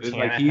 Worked for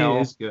Tannehill,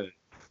 he is good.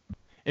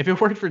 If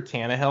it worked for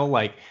Tannehill,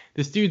 like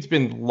this dude's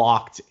been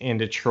locked in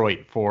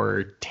Detroit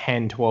for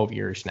 10, 12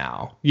 years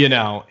now,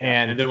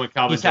 and then when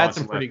Calvin he's had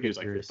some pretty good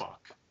years. Fuck.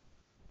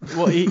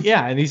 Well,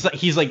 and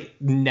he's like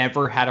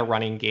never had a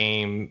running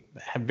game.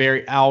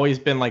 Always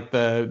been like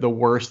the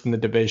worst in the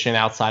division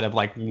outside of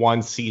like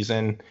one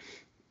season.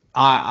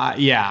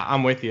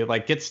 I'm with you.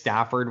 Like get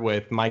Stafford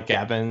with Mike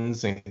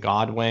Evans and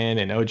Godwin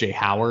and OJ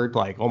Howard.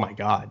 Like, oh my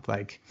God,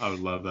 like I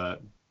would love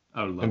that.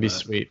 That'd be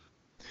sweet.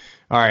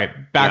 All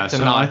right, back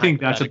to I think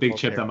that's a big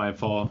chip that might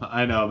fall.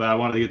 I know, but I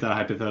wanted to get that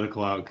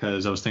hypothetical out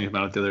because I was thinking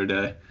about it the other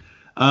day.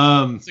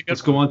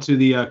 Let's go on to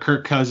the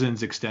Kirk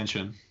Cousins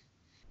extension.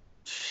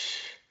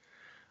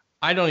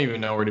 I don't even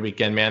know where to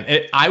begin, man.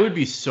 I would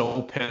be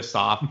so pissed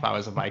off if I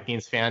was a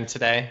Vikings fan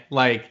today.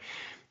 Like,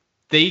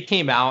 they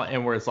came out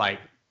and was like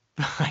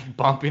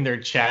bumping their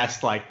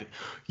chest, like,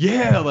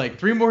 yeah, like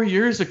 3 more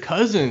years of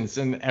Cousins.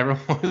 And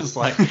everyone was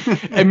like,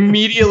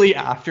 immediately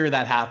after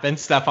that happened,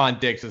 Stephon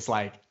Diggs was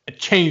like, a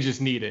change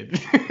is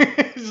needed.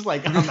 Just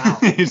like, I'm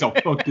out. He's all,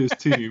 fuck this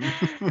team.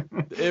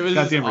 It was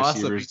goddamn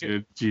awesome. Receivers,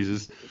 dude.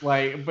 Jesus.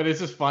 Like, but it's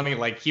just funny.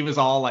 Like, he was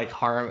all like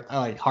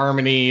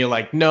harmony.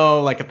 Like,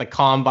 no, like at the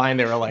combine,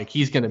 they were like,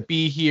 he's gonna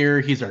be here.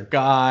 He's our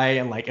guy.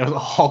 And like, it was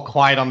all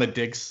quiet on the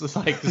Diggs,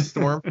 like the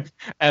storm. And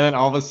then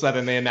all of a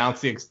sudden, they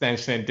announced the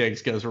extension, and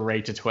Diggs goes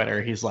right to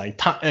Twitter. He's like,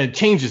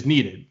 change is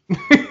needed.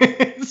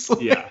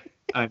 Yeah,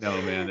 I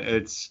know,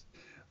 man.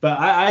 But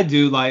I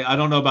do like. I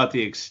don't know about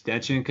the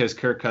extension because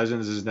Kirk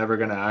Cousins is never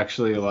gonna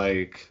actually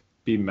like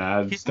be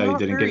mad that he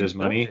didn't get his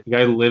money. The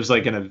guy lives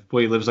like in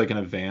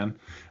a van.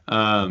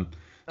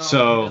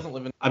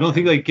 So I don't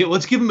think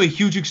let's give him a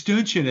huge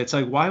extension. It's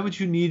like, why would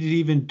you need to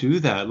even do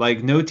that?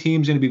 Like, no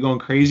team's gonna be going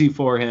crazy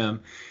for him.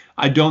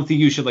 I don't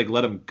think you should like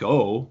let him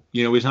go.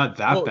 He's not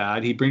that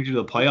bad. He brings you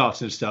to the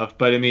playoffs and stuff.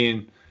 But I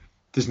mean,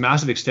 this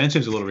massive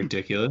extension is a little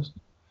ridiculous.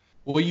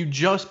 Well, you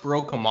just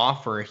broke him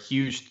off for a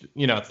huge,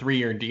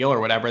 3-year deal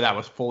or whatever that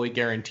was fully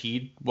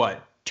guaranteed,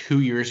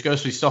 2 years ago?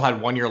 So he still had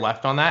 1 year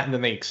left on that, and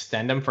then they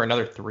extend him for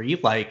another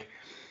 3. Like,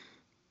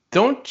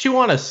 don't you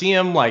want to see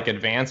him, like,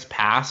 advance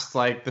past,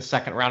 like, the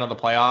second round of the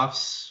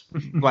playoffs?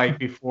 Like,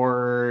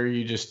 before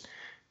you just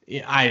 –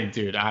 I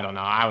don't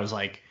know. I was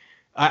like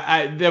 –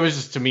 that was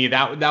just, to me,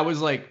 that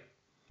was, like,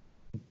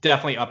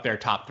 definitely up there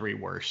top 3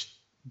 worst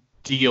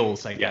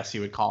deals, I guess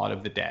you would call it,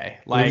 of the day.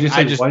 Like,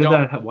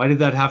 why did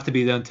that have to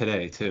be done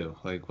today too?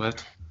 Like,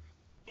 what?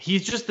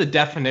 He's just the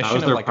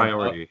definition of like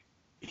priority.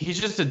 He's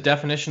just a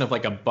definition of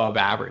like above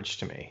average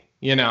to me.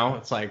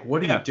 It's like,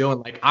 what are you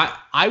doing? Like,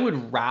 I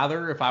would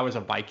rather, if I was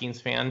a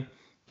Vikings fan,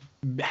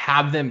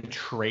 have them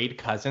trade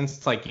Cousins.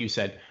 It's like you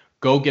said,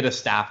 go get a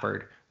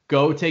Stafford,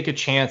 go take a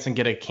chance and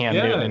get a Cam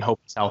Newton and hope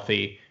he's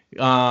healthy.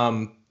 Let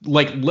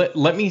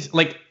me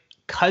like.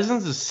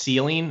 Cousins'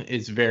 ceiling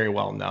is very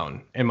well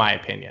known, in my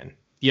opinion.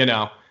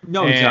 No,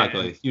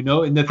 exactly.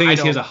 And the thing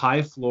is, he has a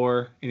high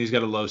floor and he's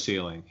got a low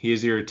ceiling. He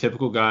is your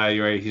typical guy,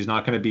 right? He's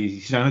not going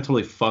to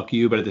totally fuck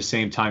you, but at the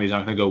same time, he's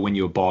not going to go win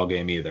you a ball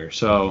game either.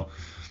 So,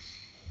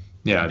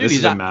 yeah, this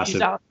is a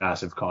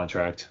massive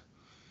contract.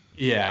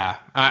 Yeah,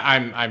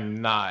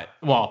 I'm not.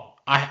 Well,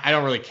 I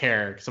don't really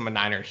care because I'm a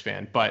Niners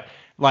fan, but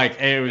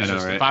like it was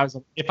right?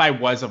 if I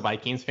was a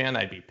Vikings fan,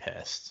 I'd be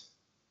pissed.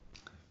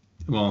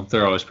 Well,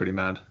 they're always pretty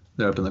mad.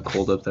 They're up in the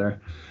cold up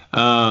there.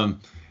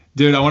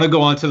 Dude, I want to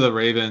go on to the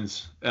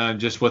Ravens and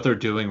just what they're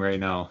doing right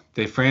now.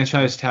 They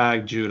franchise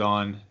tag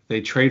Judon. They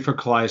trade for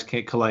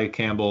Calais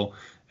Campbell.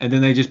 And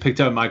then they just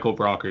picked up Michael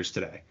Brockers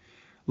today.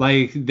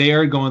 Like, they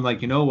are going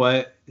like, you know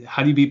what?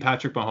 How do you beat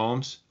Patrick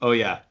Mahomes? Oh,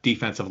 yeah,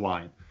 defensive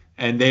line.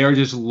 And they are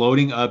just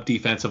loading up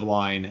defensive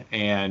line.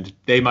 And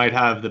they might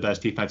have the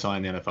best defensive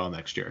line in the NFL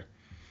next year.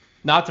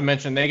 Not to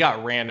mention, they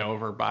got ran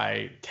over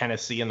by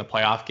Tennessee in the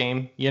playoff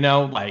game.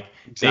 Like,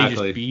 exactly.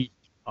 They just beat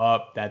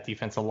up that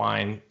defensive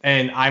line,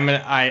 and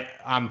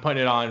I'm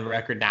putting it on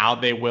record now.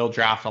 They will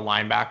draft a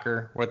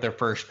linebacker with their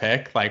first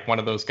pick, like one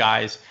of those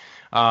guys,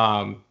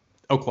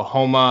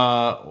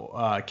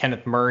 Oklahoma,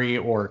 Kenneth Murray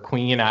or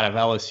Queen out of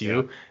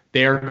LSU. Yeah.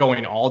 They're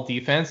going all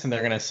defense, and they're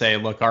going to say,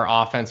 look, our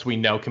offense we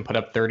know can put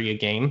up 30 a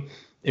game.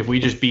 If we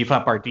just beef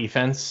up our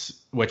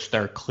defense, which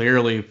they're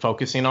clearly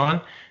focusing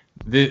on,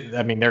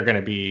 they're going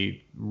to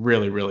be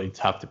really, really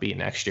tough to beat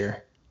next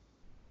year.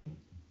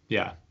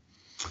 Yeah.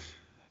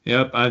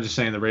 Yep, I'm just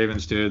saying the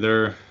Ravens,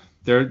 dude.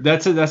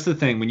 That's the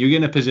thing. When you get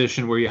in a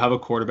position where you have a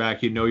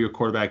quarterback, you know your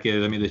quarterback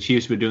is. I mean, the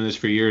Chiefs have been doing this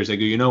for years. They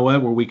go, you know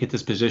what? We're weak at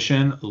this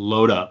position.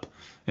 Load up,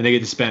 and they get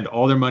to spend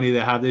all their money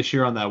they have this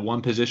year on that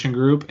one position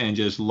group and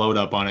just load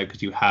up on it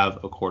because you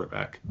have a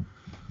quarterback.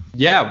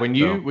 Yeah, when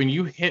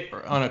you hit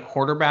on a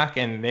quarterback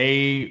and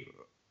they,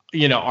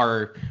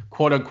 are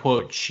quote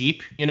unquote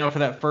cheap, for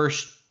that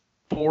first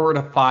 4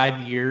 to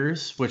 5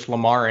 years, which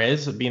Lamar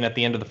is, being at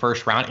the end of the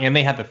first round, and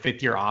they have the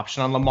 5th-year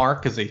option on Lamar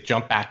because they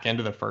jumped back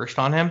into the first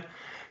on him.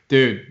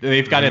 Dude,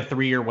 they've got a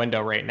 3-year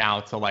window right now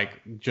to like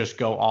just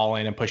go all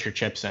in and push your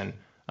chips in.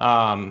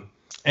 And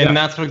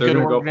that's what good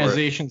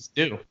organizations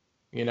do.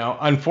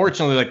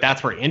 Unfortunately, like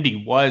that's where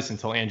Indy was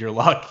until Andrew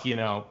Luck,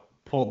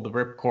 pulled the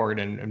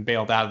ripcord and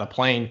bailed out of the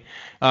plane.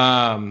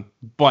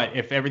 But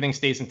if everything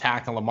stays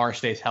intact and Lamar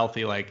stays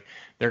healthy, like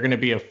they're going to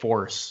be a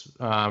force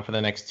for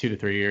the next 2 to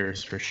 3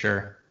 years for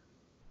sure.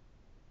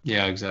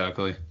 Yeah,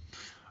 exactly.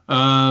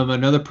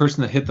 Another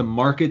person that hit the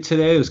market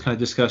today, it was kind of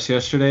discussed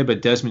yesterday,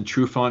 but Desmond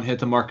Trufant hit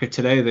the market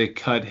today. They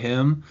cut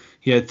him.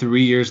 He had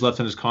 3 years left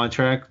on his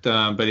contract,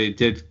 but it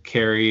did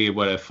carry, a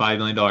 $5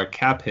 million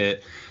cap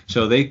hit.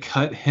 So they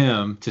cut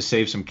him to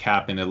save some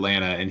cap in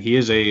Atlanta, and he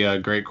is a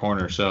great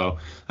corner. So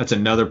that's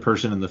another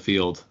person in the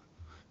field.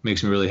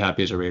 Makes me really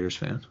happy as a Raiders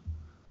fan.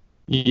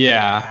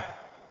 Yeah.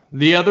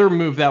 The other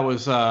move that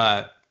was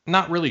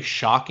not really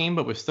shocking,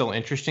 but was still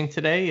interesting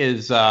today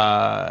is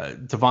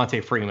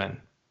Devontae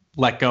Freeman.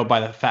 Let go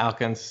by the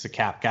Falcons as a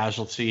cap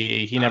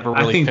casualty. He never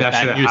really fit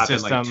that new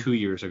system. Like 2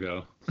 years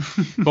ago.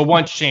 But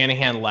once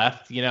Shanahan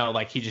left,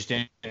 he just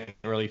didn't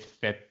really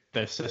fit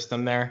the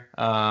system there.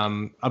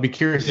 I'll be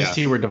curious to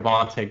see where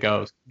Devontae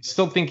goes. I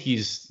still think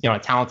he's a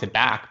talented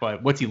back,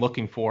 but what's he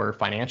looking for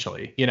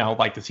financially?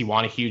 Does he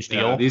want a huge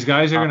deal? These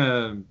guys are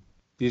gonna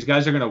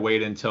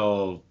wait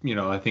until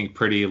I think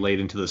pretty late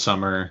into the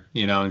summer,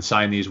 and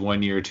sign these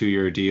 1 year, 2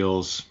 year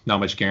deals.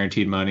 Not much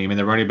guaranteed money. I mean,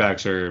 the running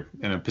backs are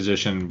in a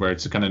position where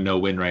it's kind of no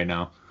win right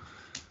now.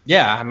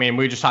 Yeah, I mean,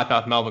 we just talked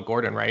about Melvin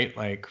Gordon, right?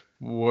 Like,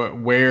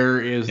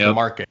 where is the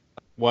market?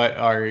 What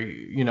are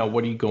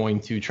what are you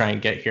going to try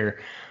and get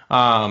here?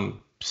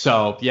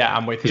 So yeah,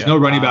 I'm with you. There's no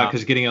running back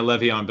is getting a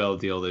Le'Veon Bell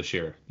deal this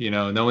year.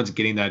 No one's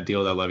getting that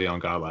deal that Le'Veon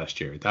got last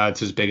year.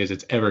 That's as big as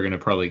it's ever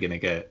probably gonna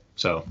get.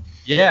 So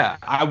yeah,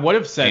 I would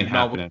have said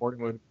Melvin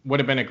Gordon would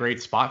have been a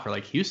great spot for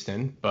like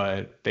Houston,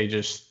 but they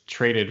just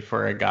traded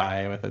for a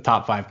guy with a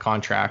top 5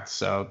 contract,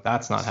 so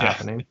that's not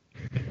happening.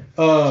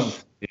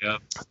 Yeah.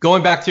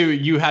 Going back to,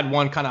 you had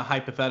one kind of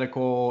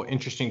hypothetical,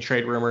 interesting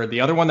trade rumor.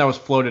 The other one that was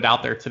floated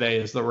out there today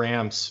is the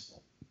Rams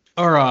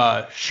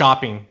are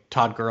shopping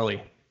Todd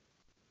Gurley.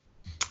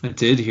 I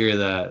did hear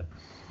that.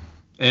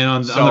 And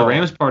on the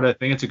Rams part, I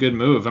think it's a good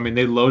move. I mean,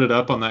 they loaded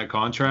up on that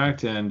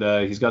contract, and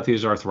he's got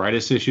these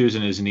arthritis issues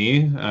in his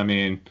knee. I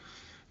mean,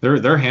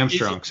 they're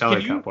hamstrung.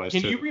 Salary cap wise.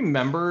 Can you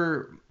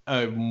remember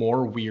a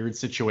more weird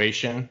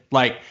situation?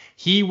 Like,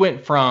 he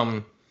went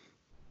from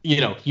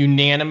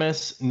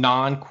unanimous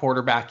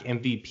non-quarterback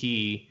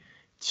MVP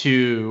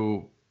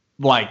to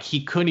like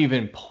he couldn't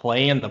even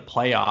play in the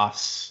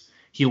playoffs.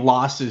 He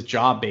lost his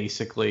job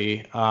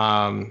basically.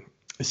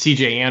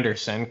 CJ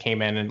Anderson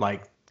came in and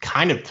like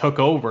kind of took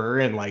over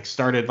and like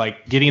started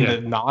like getting the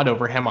nod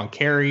over him on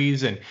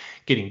carries and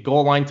getting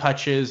goal line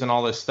touches and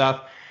all this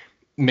stuff.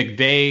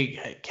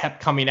 McVay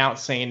kept coming out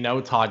saying,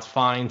 no, Todd's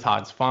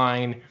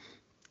fine.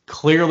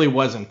 Clearly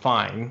wasn't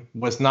fine,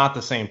 was not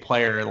the same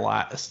player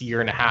last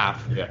year and a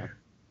half. Yeah.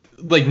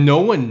 Like, no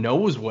one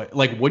knows what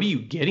are you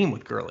getting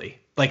with Gurley?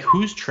 Like,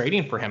 who's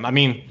trading for him? I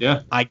mean,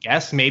 I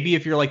guess maybe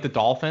if you're like the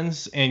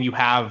Dolphins and you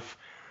have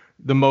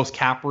the most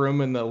cap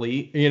room in the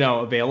league,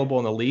 available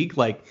in the league,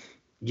 like,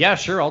 yeah,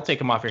 sure, I'll take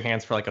him off your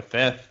hands for like a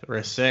 5th or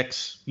a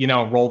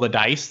 6th, roll the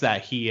dice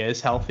that he is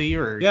healthy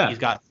or he's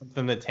got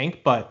something in the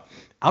tank. But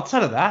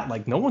outside of that,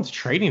 like, no one's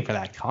trading for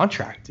that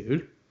contract,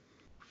 dude.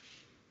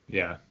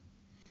 Yeah.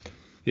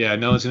 Yeah,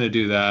 no one's going to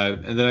do that.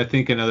 And then I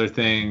think another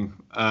thing,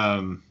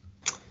 I'm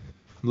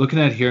just looking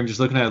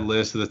at a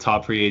list of the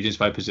top free agents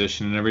by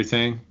position and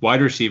everything.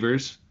 Wide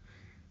receivers.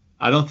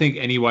 I don't think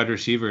any wide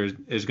receiver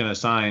is going to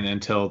sign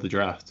until the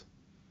draft.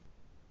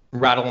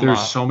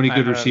 There's so many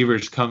good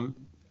receivers come.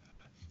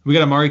 We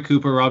got Amari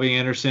Cooper, Robbie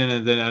Anderson,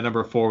 and then at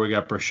number 4 we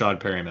got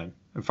Brashad Perryman.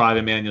 And 5,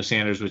 Emmanuel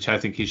Sanders, which I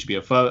think he should be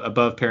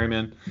above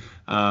Perryman.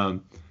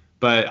 But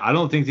I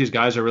don't think these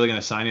guys are really going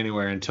to sign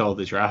anywhere until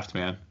the draft,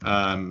 man.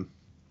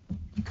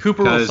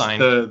 Cooper will sign.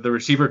 The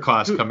receiver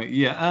class coming.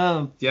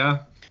 Yeah.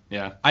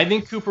 I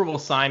think Cooper will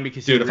sign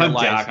because if I'm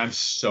Dak, I'm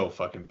so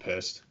fucking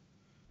pissed.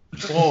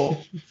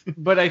 Well,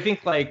 but I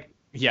think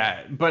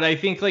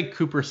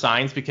Cooper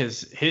signs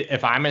because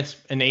if I'm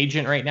an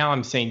agent right now,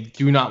 I'm saying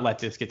do not let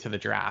this get to the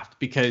draft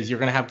because you're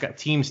going to have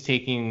teams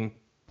taking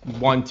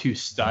 1-2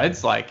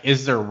 studs. Like,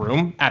 is there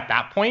room at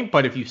that point?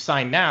 But if you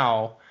sign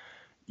now,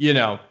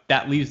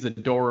 that leaves the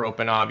door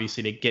open,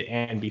 obviously, to get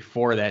in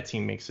before that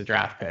team makes a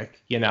draft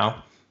pick,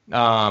 Yeah.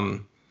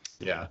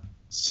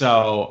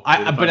 So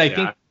I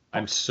think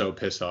I'm so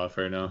pissed off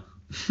right now.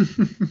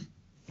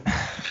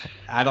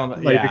 I don't know.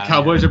 Like, the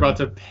Cowboys are about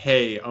to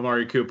pay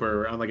Amari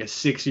Cooper on like a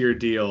 6-year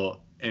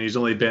deal, and he's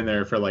only been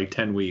there for like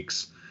 10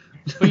 weeks.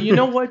 But you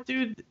know what,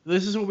 dude?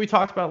 This is what we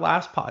talked about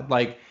last pod.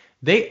 Like,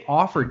 they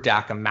offered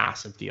Dak a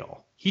massive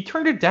deal. He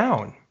turned it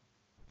down.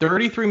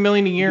 $33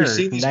 million a year.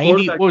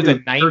 90, what was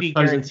it? 90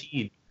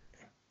 guaranteed.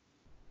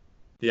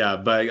 Yeah,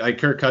 but like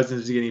Kirk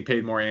Cousins is getting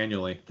paid more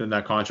annually than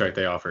that contract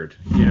they offered.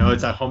 You know,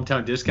 it's that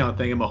hometown discount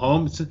thing. And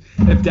Mahomes,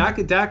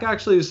 if Dak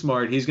actually is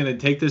smart, he's going to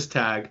take this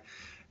tag,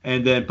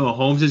 and then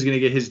Mahomes is going to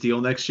get his deal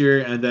next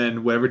year, and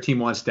then whatever team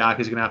wants Dak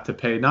is going to have to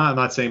pay. I'm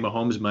not saying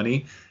Mahomes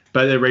money,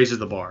 but it raises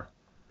the bar.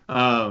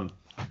 But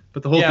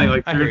the whole thing,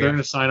 like they're going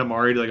to sign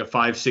Amari to like a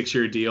 5-6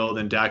 year deal,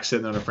 then Dak's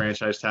sitting on a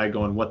franchise tag,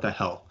 going, "What the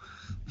hell?"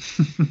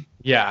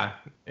 Yeah,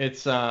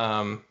 it's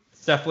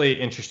definitely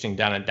interesting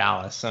down in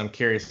Dallas. I'm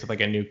curious with like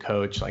a new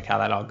coach, like how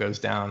that all goes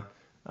down.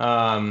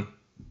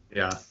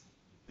 Yeah.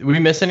 Did we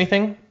miss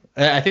anything?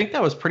 I think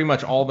that was pretty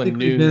much all the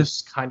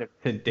news kind of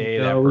today.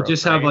 No, we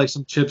just have like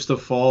some chips to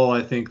fall.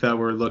 I think that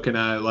we're looking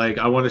at. Like,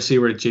 I want to see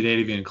where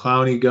Jadeveon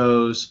Clowney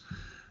goes.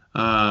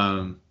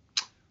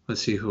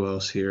 Let's see who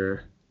else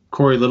here.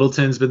 Corey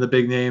Littleton's been the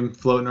big name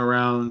floating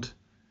around,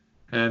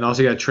 and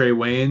also got Trey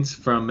Waynes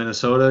from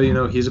Minnesota. You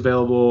know, he's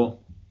available.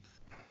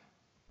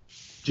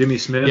 Jimmy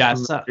Smith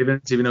from the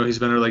Ravens, even though he's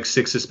been under like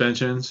 6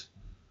 suspensions.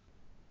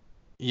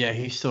 Yeah,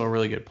 he's still a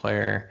really good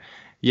player.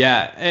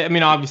 Yeah, I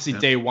mean, obviously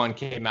day one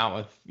came out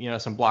with, you know,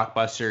 some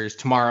blockbusters.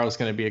 Tomorrow is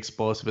going to be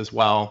explosive as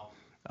well.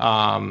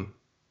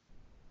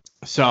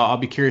 So I'll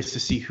be curious to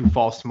see who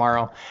falls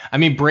tomorrow. I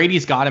mean,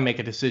 Brady's got to make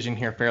a decision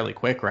here fairly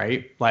quick,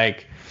 right?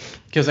 Like,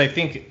 because I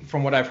think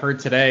from what I've heard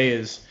today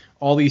is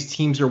all these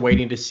teams are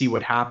waiting to see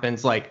what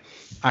happens. Like,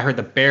 I heard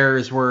the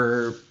Bears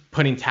were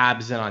putting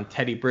tabs in on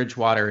Teddy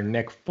Bridgewater,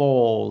 Nick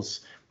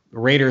Foles. The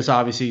Raiders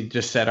obviously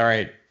just said, all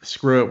right,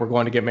 screw it. We're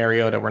going to get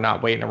Mariota. We're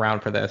not waiting around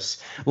for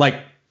this.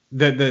 Like,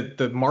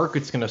 the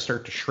market's going to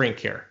start to shrink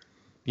here.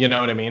 You know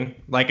what I mean?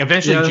 Like,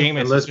 eventually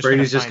Jameis. Unless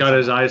Brady's just got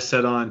his eyes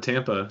set on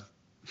Tampa.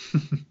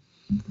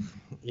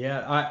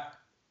 Yeah,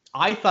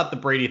 I thought the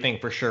Brady thing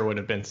for sure would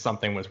have been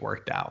something was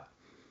worked out.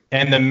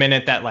 And the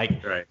minute that,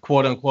 like,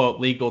 quote unquote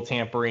legal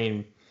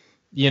tampering,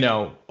 you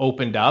know,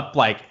 opened up,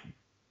 like,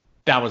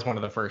 that was one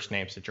of the first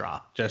names to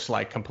drop. Just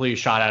like complete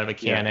shot out of a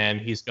cannon.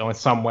 Yeah. He's going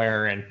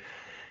somewhere,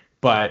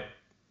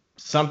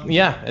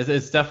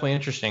 it's definitely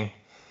interesting.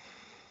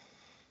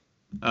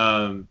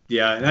 And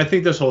I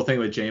think this whole thing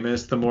with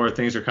Jameis, the more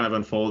things are kind of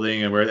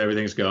unfolding and where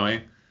everything's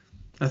going,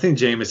 I think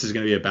Jameis is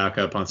going to be a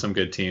backup on some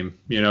good team.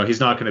 You know, he's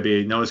not going to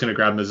be, no one's going to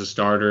grab him as a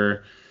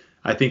starter.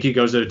 I think he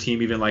goes to a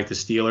team even like the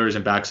Steelers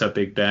and backs up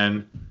Big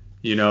Ben,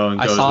 you know, and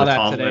goes with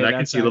Tomlin. Today. I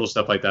can see little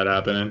stuff like that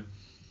happening.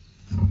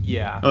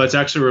 Yeah. Oh, it's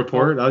actually a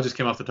report? That just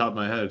came off the top of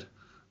my head.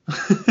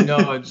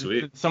 No,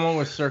 someone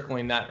was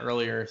circling that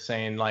earlier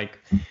saying, like,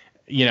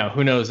 you know,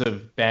 who knows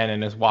if Ben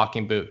in his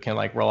walking boot can,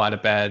 like, roll out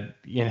of bed,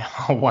 you know,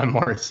 one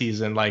more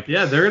season. Like,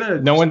 yeah, they're going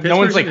to. No one's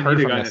like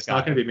heard from this guy. It's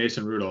not going to be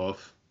Mason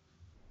Rudolph.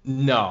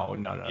 No,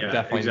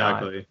 definitely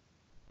exactly.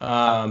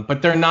 Not.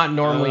 But they're not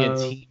normally a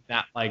team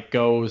that, like,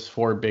 goes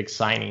for big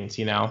signings,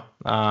 you know.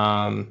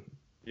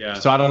 Yeah.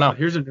 So I don't know.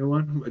 Here's a new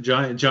one.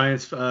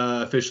 Giants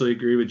officially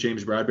agree with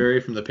James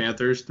Bradberry from the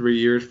Panthers. 3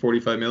 years,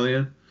 $45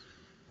 million.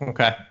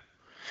 Okay.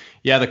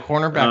 Yeah, the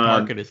cornerback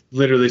market is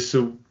literally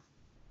so.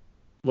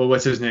 Well,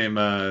 what's his name?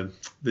 The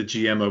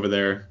GM over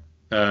there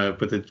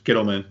with the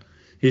Gittleman.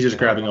 He's just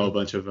grabbing a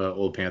bunch of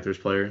old Panthers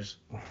players.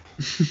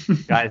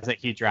 Guys that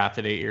he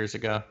drafted 8 years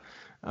ago.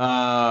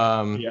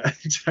 Yeah,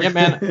 exactly. Yeah,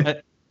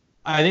 man.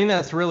 I think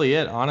that's really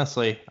it,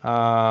 honestly.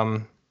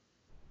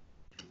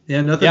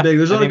 Yeah, nothing big.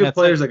 There's a lot of good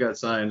players that got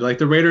signed. Like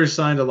the Raiders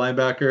signed a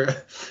linebacker.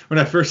 When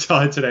I first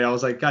saw it today, I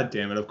was like, God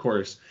damn it, of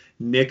course.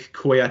 Nick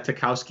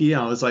Kwiatkowski.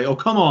 I was like, oh,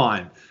 come on.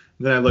 And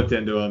then I looked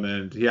into him,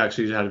 and he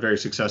actually had a very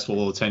successful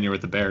little tenure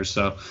with the Bears.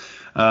 So,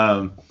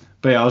 but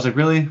yeah, I was like,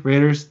 really,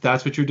 Raiders?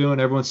 That's what you're doing?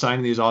 Everyone's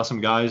signing these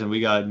awesome guys, and we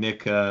got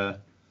Nick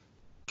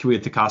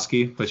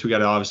Kwiatkowski, which we got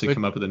to obviously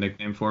come up with a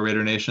nickname for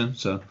Raider Nation.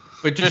 So,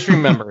 but just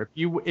remember,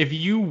 if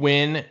you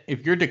win,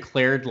 if you're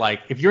declared,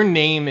 like, if your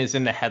name is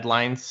in the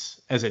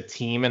headlines as a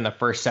team in the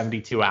first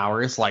 72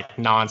 hours, like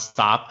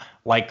nonstop,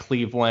 like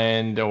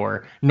Cleveland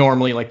or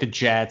normally like the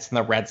Jets and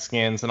the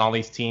Redskins and all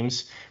these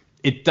teams,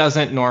 it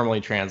doesn't normally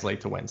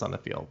translate to wins on the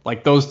field.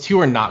 Like, those two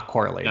are not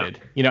correlated.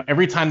 No. You know,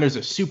 every time there's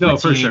a super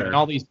team and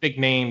all these big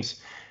names,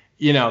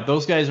 you know,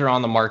 those guys are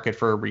on the market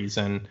for a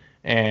reason,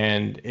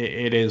 and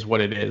it is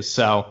what it is.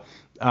 So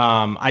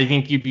I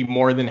think you'd be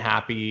more than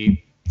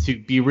happy to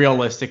be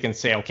realistic and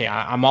say, okay,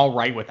 I'm all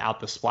right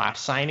without the splash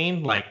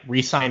signing, like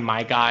re-sign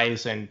my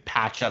guys and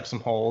patch up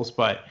some holes.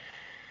 But,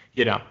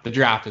 you know, the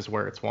draft is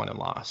where it's won and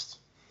lost.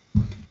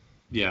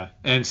 Yeah.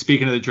 And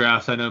speaking of the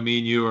draft, I know me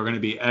and you are going to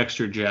be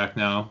extra jacked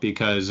now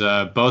because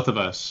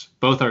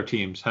both our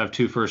teams have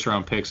 2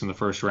 first-round picks in the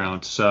first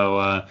round.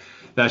 So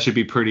that should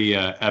be pretty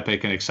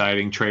epic and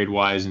exciting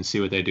trade-wise and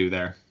see what they do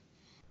there.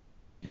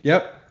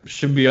 Yep.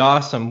 Should be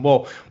awesome.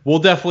 Well, we'll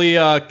definitely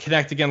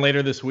connect again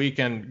later this week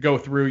and go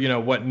through, you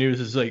know, what news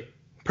is like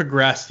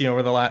progressed, you know,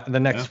 over the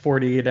next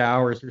 48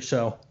 hours or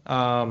so.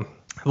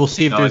 We'll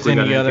see if there's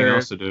any other.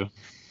 Else to do.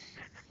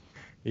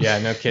 Yeah,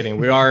 no kidding.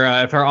 We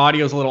are, if our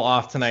audio is a little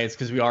off tonight, it's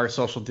because we are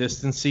social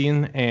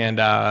distancing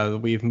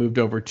and we've moved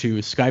over to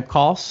Skype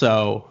call.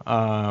 So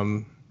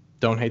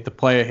don't hate the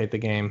play, hate the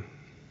game.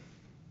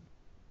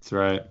 That's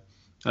right.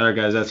 All right,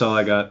 guys, that's all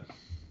I got.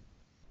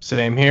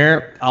 Same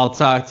here. I'll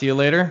talk to you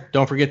later.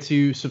 Don't forget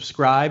to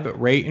subscribe,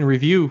 rate, and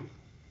review.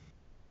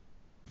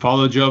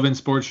 Follow Joven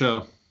Sports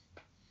Show.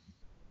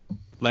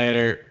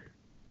 Later.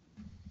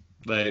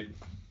 Late.